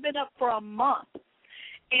hadn't even been up for a month.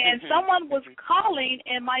 And someone was calling,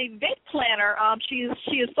 and my event planner, she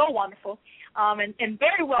is so wonderful and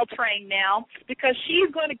very well trained now, because she's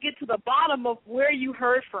going to get to the bottom of where you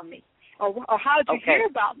heard from me or how did you hear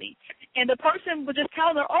about me. And the person was just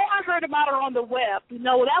telling her, I heard about her on the web.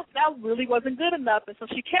 That really wasn't good enough. And so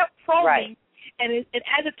she kept probing, and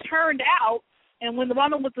as it turned out, and when the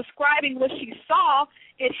woman was describing what she saw,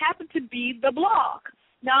 it happened to be the blog.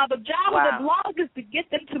 Now, the job of the blog is to get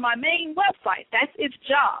them to my main website. That's its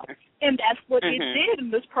job. And that's what it did,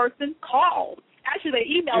 and this person called. Actually, they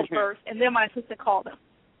emailed first, and then my assistant called them.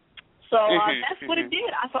 So that's what it did.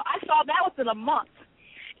 I saw that within a month.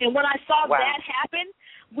 And when I saw that happen,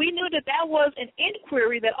 we knew that was an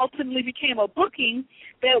inquiry that ultimately became a booking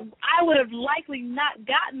that I would have likely not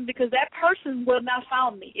gotten because that person would have not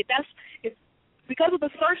found me. Because of the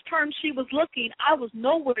search term she was looking, I was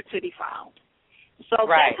nowhere to be found. So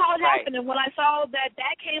that's how it happened. And when I saw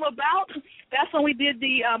that came about, that's when we did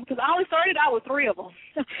because I only started out with 3 of them.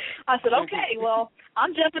 I said, okay, well,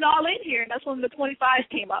 I'm jumping all in here, and that's when the 25s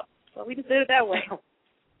came up. So we just did it that way.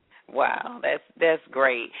 Wow, that's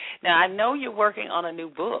great. Now, I know you're working on a new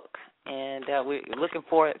book, and we're looking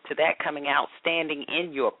forward to that coming out, Standing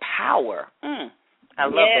in Your Power. I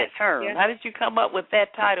love that term. Yes. How did you come up with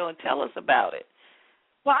that title, and tell us about it?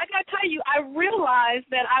 Well, I got to tell you, I realized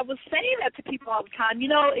that I was saying that to people all the time. You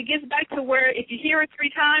know, it gets back to where if you hear it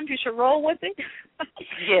 3 times, you should roll with it.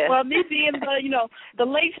 Yeah. Well, me being the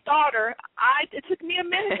late starter, it took me a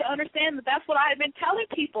minute to understand that that's what I had been telling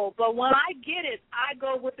people. But when I get it, I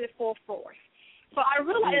go with it full force. So I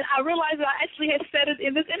realized that I actually had said it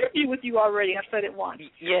in this interview with you already. I said it once.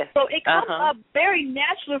 Yes. So it comes up very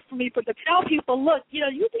natural for me to tell people, look, you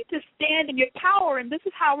need to stand in your power, and this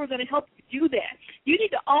is how we're going to help you do that. You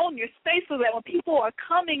need to own your space so that when people are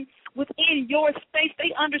coming within your space,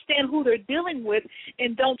 they understand who they're dealing with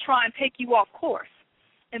and don't try and take you off course.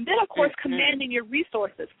 And then, of course, commanding your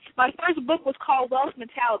resources. My first book was called Wealth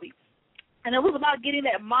Mentality, and it was about getting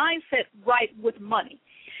that mindset right with money.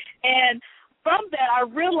 And from that, I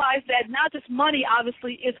realized that not just money,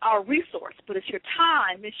 obviously, is our resource, but it's your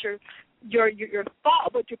time, it's your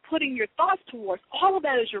thought, what you're putting your thoughts towards. All of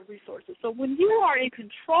that is your resources. So when you are in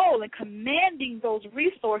control and commanding those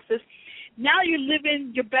resources, now you're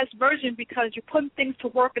living your best version because you're putting things to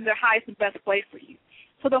work in their highest and best way for you.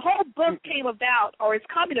 So the whole book came about, or is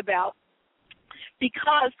coming about,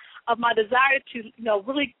 because of my desire to,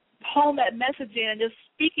 really hone that message in and just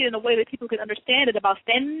speak it in a way that people can understand it about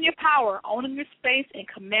standing in your power, owning your space, and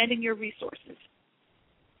commanding your resources.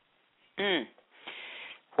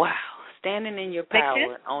 Wow. Standing in your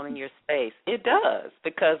power, owning your space. It does,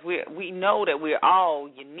 because we know that we're all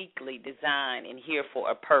uniquely designed and here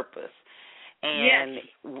for a purpose. And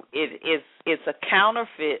it's a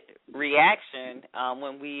counterfeit reaction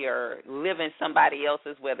when we are living somebody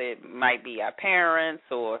else's, whether it might be our parents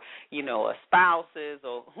or, our spouses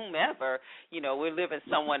or whomever, we're living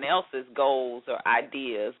someone else's goals or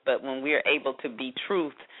ideas. But when we're able to be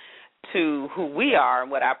truth to who we are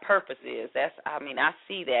and what our purpose is, I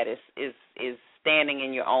see that is standing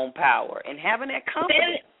in your own power and having that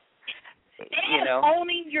confidence. And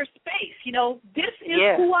owning your space. This is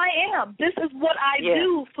who I am. This is what I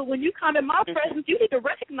do. So when you come in my presence, you need to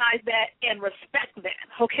recognize that and respect that,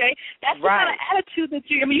 okay? That's the kind of attitude that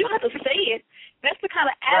you don't have to say it. That's the kind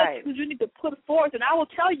of attitude you need to put forth. And I will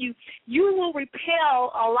tell you, you will repel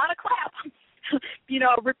a lot of crap.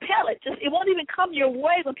 Repel it. It won't even come your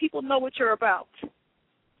way when people know what you're about.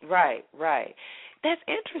 Right. That's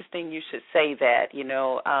interesting you should say that,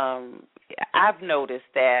 I've noticed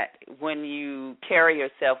that when you carry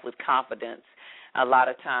yourself with confidence, a lot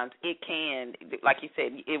of times it can, like you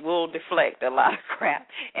said, it will deflect a lot of crap.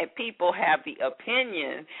 And people have the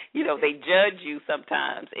opinion, they judge you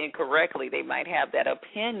sometimes incorrectly. They might have that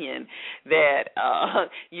opinion that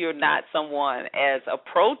you're not someone as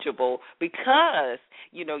approachable because,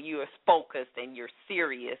 you're focused and you're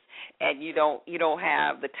serious and you don't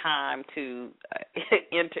have the time to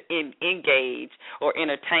engage or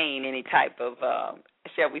entertain any type of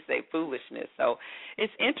shall we say, foolishness. So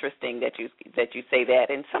it's interesting that you say that.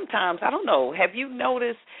 And sometimes, I don't know, have you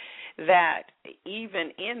noticed that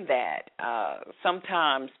even in that,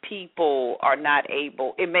 sometimes people are not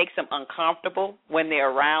able, it makes them uncomfortable when they're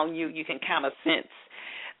around you. You can kind of sense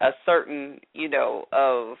a certain,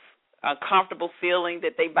 of uncomfortable feeling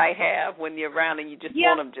that they might have when you're around, and you just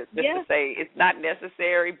want them just to say it's not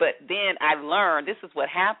necessary. But then I learned, this is what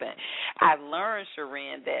happened. I learned,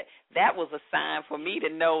 Sherrin, that was a sign for me to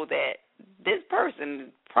know that this person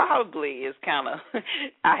probably is kind of,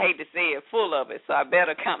 I hate to say it, full of it, so I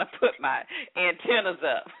better kind of put my antennas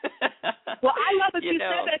up. Well, I love that you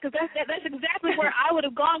said that, because that's exactly where I would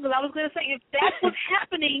have gone, because I was going to say, if that's what's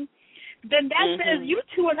happening, then that says you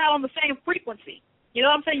two are not on the same frequency. You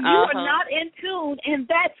know what I'm saying? You are not in tune, and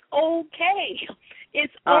that's okay.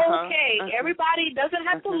 It's okay. Everybody doesn't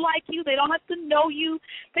have to like you. They don't have to know you.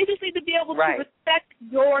 They just need to be able to respect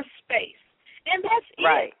your space. And that's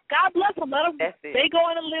it. God bless them. Let them. They go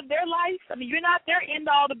in and live their life. I mean, you're not their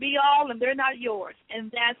end-all to be-all, and they're not yours. And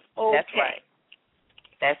that's okay.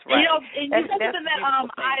 That's right. And, you said something that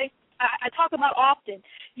I talk about often.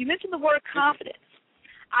 You mentioned the word confidence.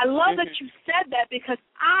 I love that you said that because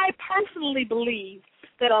I personally believe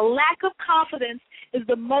that a lack of confidence is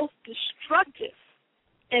the most destructive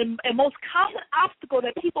and most common obstacle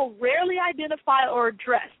that people rarely identify or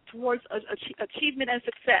address towards achievement and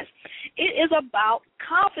success. It is about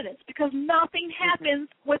confidence because nothing happens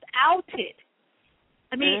without it.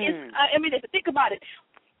 I mean, think about it.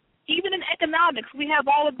 Even in economics, we have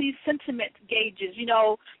all of these sentiment gauges,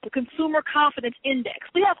 the Consumer Confidence Index.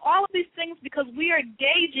 We have all of these things because we are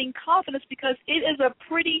gauging confidence because it is a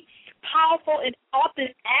pretty powerful and often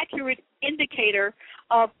accurate indicator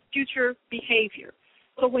of future behavior.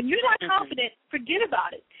 So when you're not confident, forget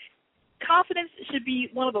about it. Confidence should be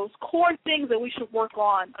one of those core things that we should work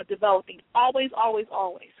on developing, always, always,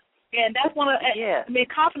 always. And that's one of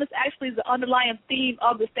confidence actually is the underlying theme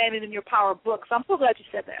of the Standing in Your Power book. So I'm so glad you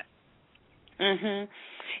said that. And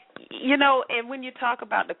when you talk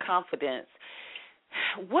about the confidence,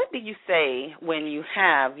 what do you say when you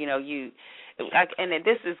have, and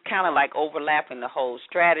this is kind of like overlapping the whole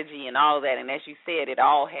strategy and all of that, and as you said, it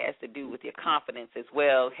all has to do with your confidence as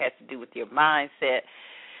well. It has to do with your mindset.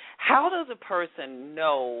 How does a person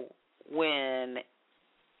know when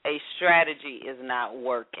a strategy is not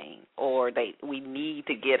working or we need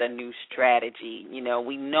to get a new strategy?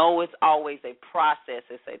 We know it's always a process.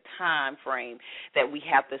 It's a time frame that we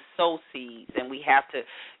have to sow seeds, and we have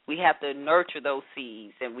to nurture those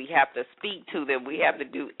seeds, and we have to speak to them. We have to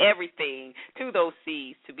do everything to those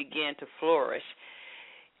seeds to begin to flourish.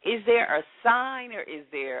 Is there a sign, or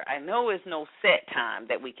I know it's no set time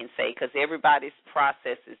that we can say because everybody's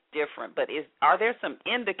process is different, but are there some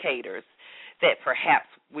indicators that perhaps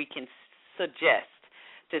we can suggest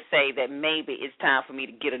to say that maybe it's time for me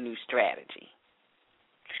to get a new strategy?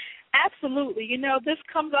 Absolutely. This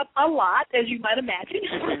comes up a lot, as you might imagine,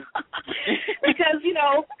 because,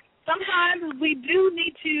 sometimes we do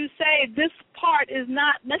need to say this part is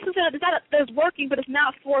not necessarily, it's working, but it's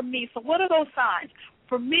not for me. So what are those signs?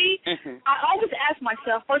 For me, I always ask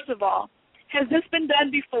myself, first of all, has this been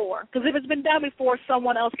done before? Because if it's been done before,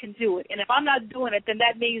 someone else can do it. And if I'm not doing it, then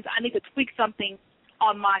that means I need to tweak something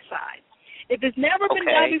on my side. If it's never been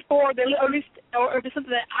done before, or if it's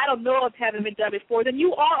something that I don't know of having been done before, then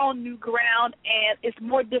you are on new ground, and it's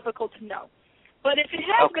more difficult to know. But if it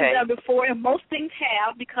has been done before, and most things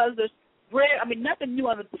have, because there's nothing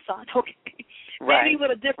new under the sun, maybe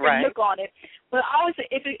with a different look on it. But I always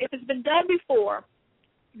say, if it's been done before,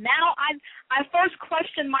 now I first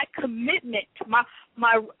question my commitment, my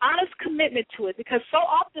honest commitment to it, because so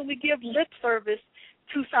often we give lip service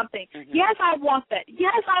to something. Yes, I want that.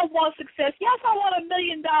 Yes, I want success. Yes, I want $1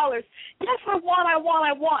 million. Yes, I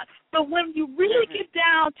want. But when you really get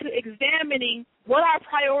down to examining what our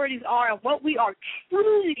priorities are and what we are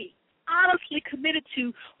truly, honestly committed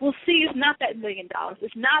to, we'll see it's not that $1 million.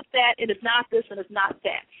 It's not that, and it's not this, and it's not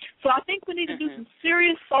that. So I think we need to do some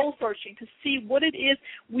serious soul searching to see what it is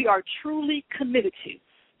we are truly committed to.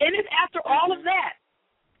 And if after all of that,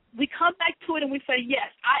 we come back to it and we say,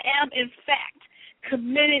 yes, I am in fact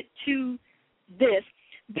committed to this,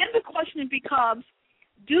 then the question becomes,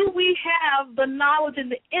 do we have the knowledge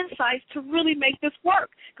and the insights to really make this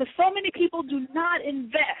work? Because so many people do not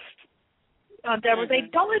invest, Deborah. They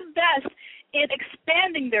don't invest in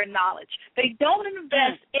expanding their knowledge. They don't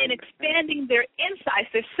invest in expanding their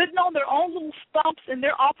insights. They're sitting on their own little stumps in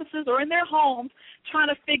their offices or in their homes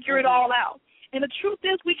trying to figure it all out. And the truth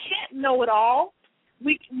is we can't know it all.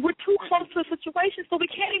 We're too close to the situation, so we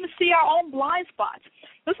can't even see our own blind spots.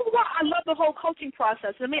 This is why I love the whole coaching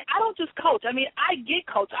process. I don't just coach. I get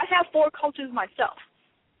coached. I have 4 coaches myself.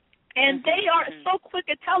 And they are so quick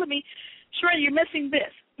at telling me, Sherrin, you're missing this.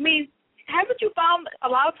 Haven't you found a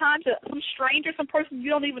lot of times that some stranger, some person you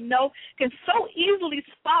don't even know, can so easily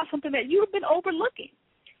spot something that you've been overlooking?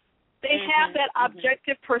 They have that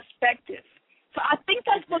objective perspective. So I think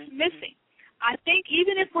that's what's missing. I think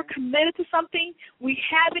even if we're committed to something, we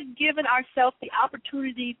haven't given ourselves the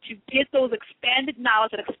opportunity to get those expanded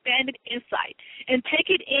knowledge and expanded insight and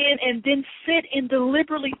take it in and then sit and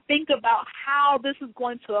deliberately think about how this is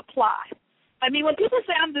going to apply. When people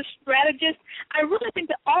say I'm the strategist, I really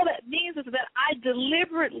think that all that means is that I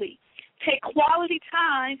deliberately take quality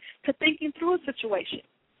time to thinking through a situation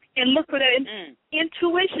and look for that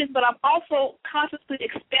intuition, but I'm also consciously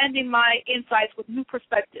expanding my insights with new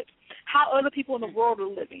perspectives, how other people in the world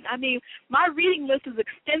are living. My reading list is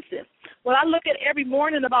extensive. When I look at every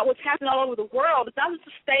morning about what's happening all over the world, it's not just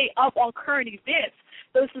to stay up on current events,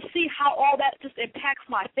 but it's to see how all that just impacts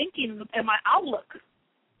my thinking and my outlook.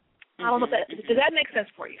 I don't know if does that make sense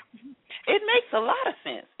for you? It makes a lot of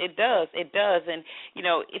sense. It does. And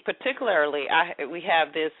particularly we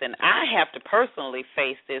have this, and I have to personally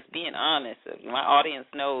face this. Being honest, my audience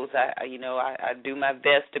knows I do my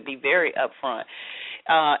best to be very upfront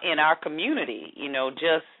in our community.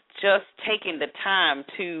 Just taking the time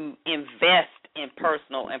to invest in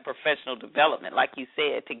personal and professional development, like you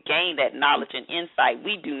said, to gain that knowledge and insight.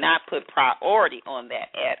 We do not put priority on that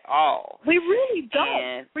at all. We really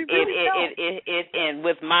don't. And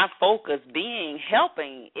with my focus being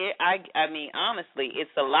helping, honestly,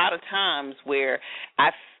 it's a lot of times where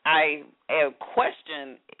I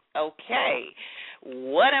question, okay,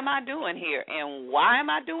 what am I doing here and why am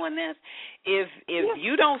I doing this? If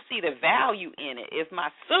you don't see the value in it, if my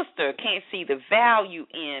sister can't see the value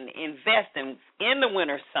in investing in the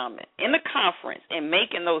Winter Summit, in the conference, and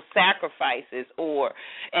making those sacrifices,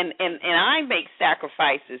 and I make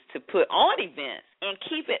sacrifices to put on events and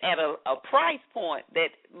keep it at a price point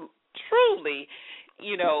that truly,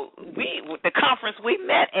 the conference we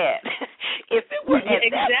met at, if it were at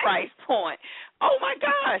that price point, oh my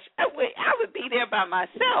gosh, I would be there by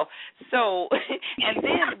myself. So, and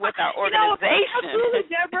then with our organization, absolutely,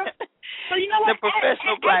 Deborah. So the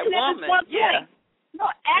professional black woman,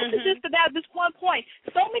 just about this one point.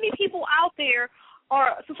 So many people out there,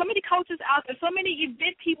 so many coaches out there, so many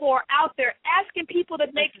event people are out there asking people to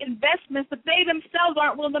make investments that they themselves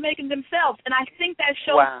aren't willing to make them themselves, and I think that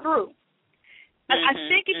shows through. I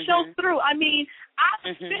think it shows through. I mean,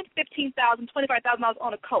 I spent $15,000, $25,000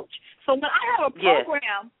 on a coach. So when I have a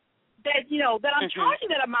program that I'm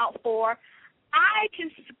charging that amount for, I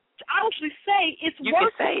can actually say it's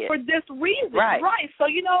working for this reason. Right.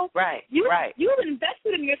 So you've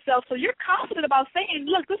invested in yourself, so you're confident about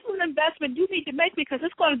saying, look, this is an investment you need to make because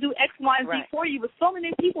it's going to do X, Y, and Z for you. But so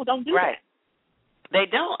many people don't do that. They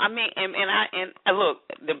don't. I mean, and look,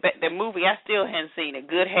 the movie, I still hadn't seen it.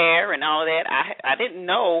 Good Hair and all that. I didn't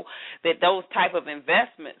know that those type of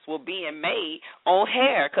investments were being made on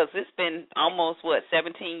hair because it's been almost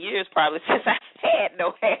 17 years probably since I had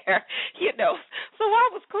no hair. So I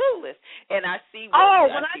was clueless, and I see.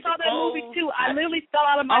 When I saw that movie too, I literally fell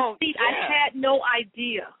out of my seat. Yeah. I had no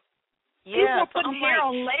idea. Yeah, people were putting hair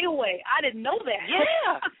on layaway. I didn't know that.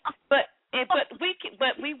 Yeah, but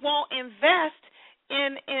we won't invest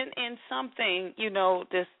in something,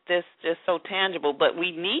 this just so tangible, but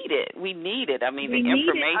we need it. We need it. I mean, the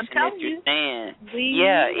information that you're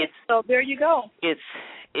saying. So there you go.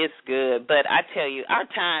 It's good, but I tell you, our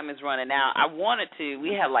time is running out.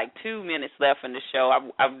 We have like 2 minutes left in the show. I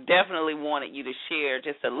definitely wanted you to share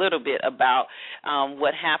just a little bit about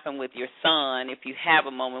what happened with your son. If you have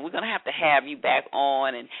a moment, we're going to have you back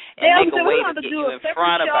on and make a way to get you in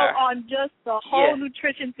front of our... on just the whole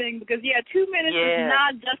nutrition thing because, 2 minutes is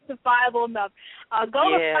not justifiable enough. Go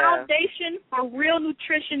to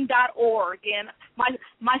foundationforrealnutrition.org, and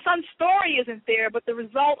my son's story isn't there, but the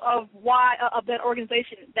result of that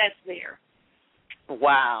organization, that's there.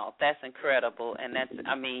 Wow, that's incredible. And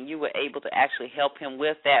you were able to actually help him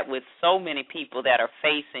with that with so many people that are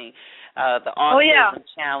facing the autism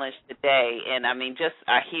challenge today. And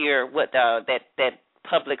I hear what that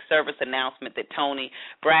public service announcement that Tony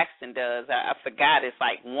Braxton does. I forgot, it's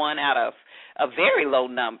like 1 out of a very low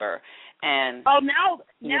number. And now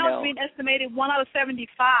it's being estimated 1 out of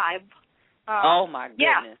 75. Oh my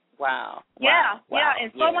goodness! Wow.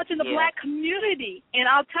 And so much in the black community. And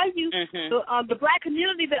I'll tell you, the black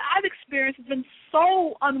community that I've experienced has been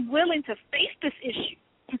so unwilling to face this issue.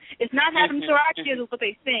 It's not having to our kids is what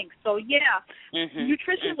they think. So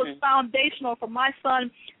nutrition was foundational for my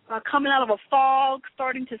son coming out of a fog,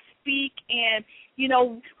 starting to speak, and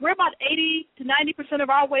we're about 80 to 90% of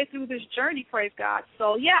our way through this journey. Praise God.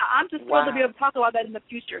 So I'm just thrilled to be able to talk about that in the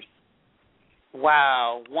future.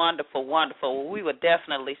 Wow, wonderful, wonderful. Well, we would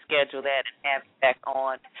definitely schedule that and have you back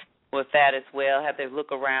on with that as well. Have to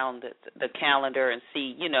look around the calendar and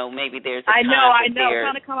see, maybe there's a time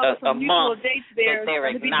trying to come up with some mutual dates there. That they're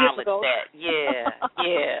acknowledged that. Yeah.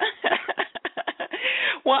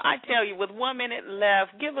 Well, I tell you, with 1 minute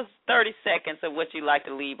left, give us 30 seconds of what you'd like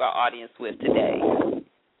to leave our audience with today.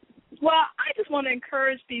 Well, I just want to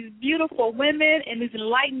encourage these beautiful women and these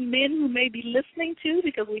enlightened men who may be listening too,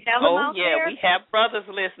 because we have them out there. We have brothers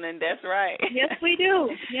listening. That's right. Yes, we do.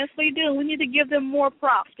 We need to give them more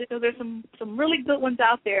props because there's some really good ones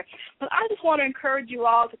out there. But I just want to encourage you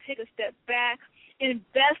all to take a step back,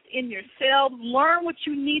 invest in yourselves, learn what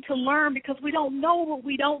you need to learn because we don't know what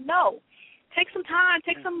we don't know. Take some time,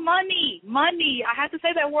 take some money. I have to say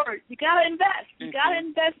that word. You got to invest. You got to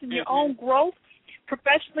invest in your own growth,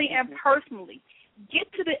 professionally and personally.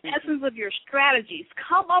 Get to the essence of your strategies.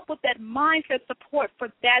 Come up with that mindset support for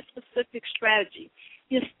that specific strategy.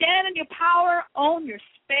 You stand in your power, own your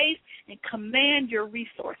space, and command your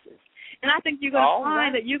resources. And I think you're going to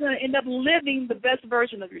find that you're going to end up living the best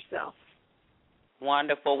version of yourself.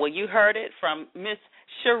 Wonderful. Well, you heard it from Miss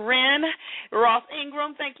Sherrin Ross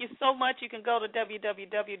Ingram. Thank you so much. You can go to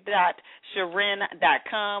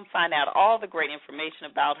www.sherrin.com, find out all the great information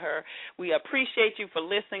about her. We appreciate you for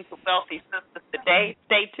listening to Wealthy Sistas today.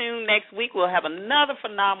 Stay tuned. Next week we'll have another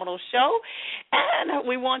phenomenal show, and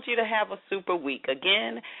we want you to have a super week.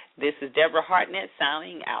 Again, this is Deborah Hartnett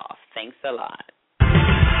signing off. Thanks a lot.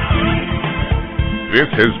 This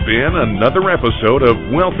has been another episode of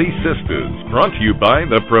Wealthy Sistas, brought to you by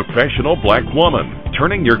the Professional Black Woman,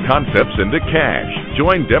 turning your concepts into cash.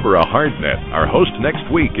 Join Deborah Hartnett, our host, next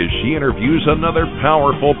week as she interviews another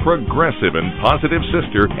powerful, progressive, and positive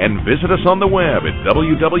sister, and visit us on the web at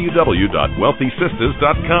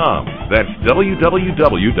www.wealthysistas.com. That's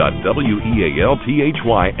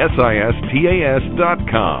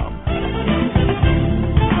www.wealthysistas.com.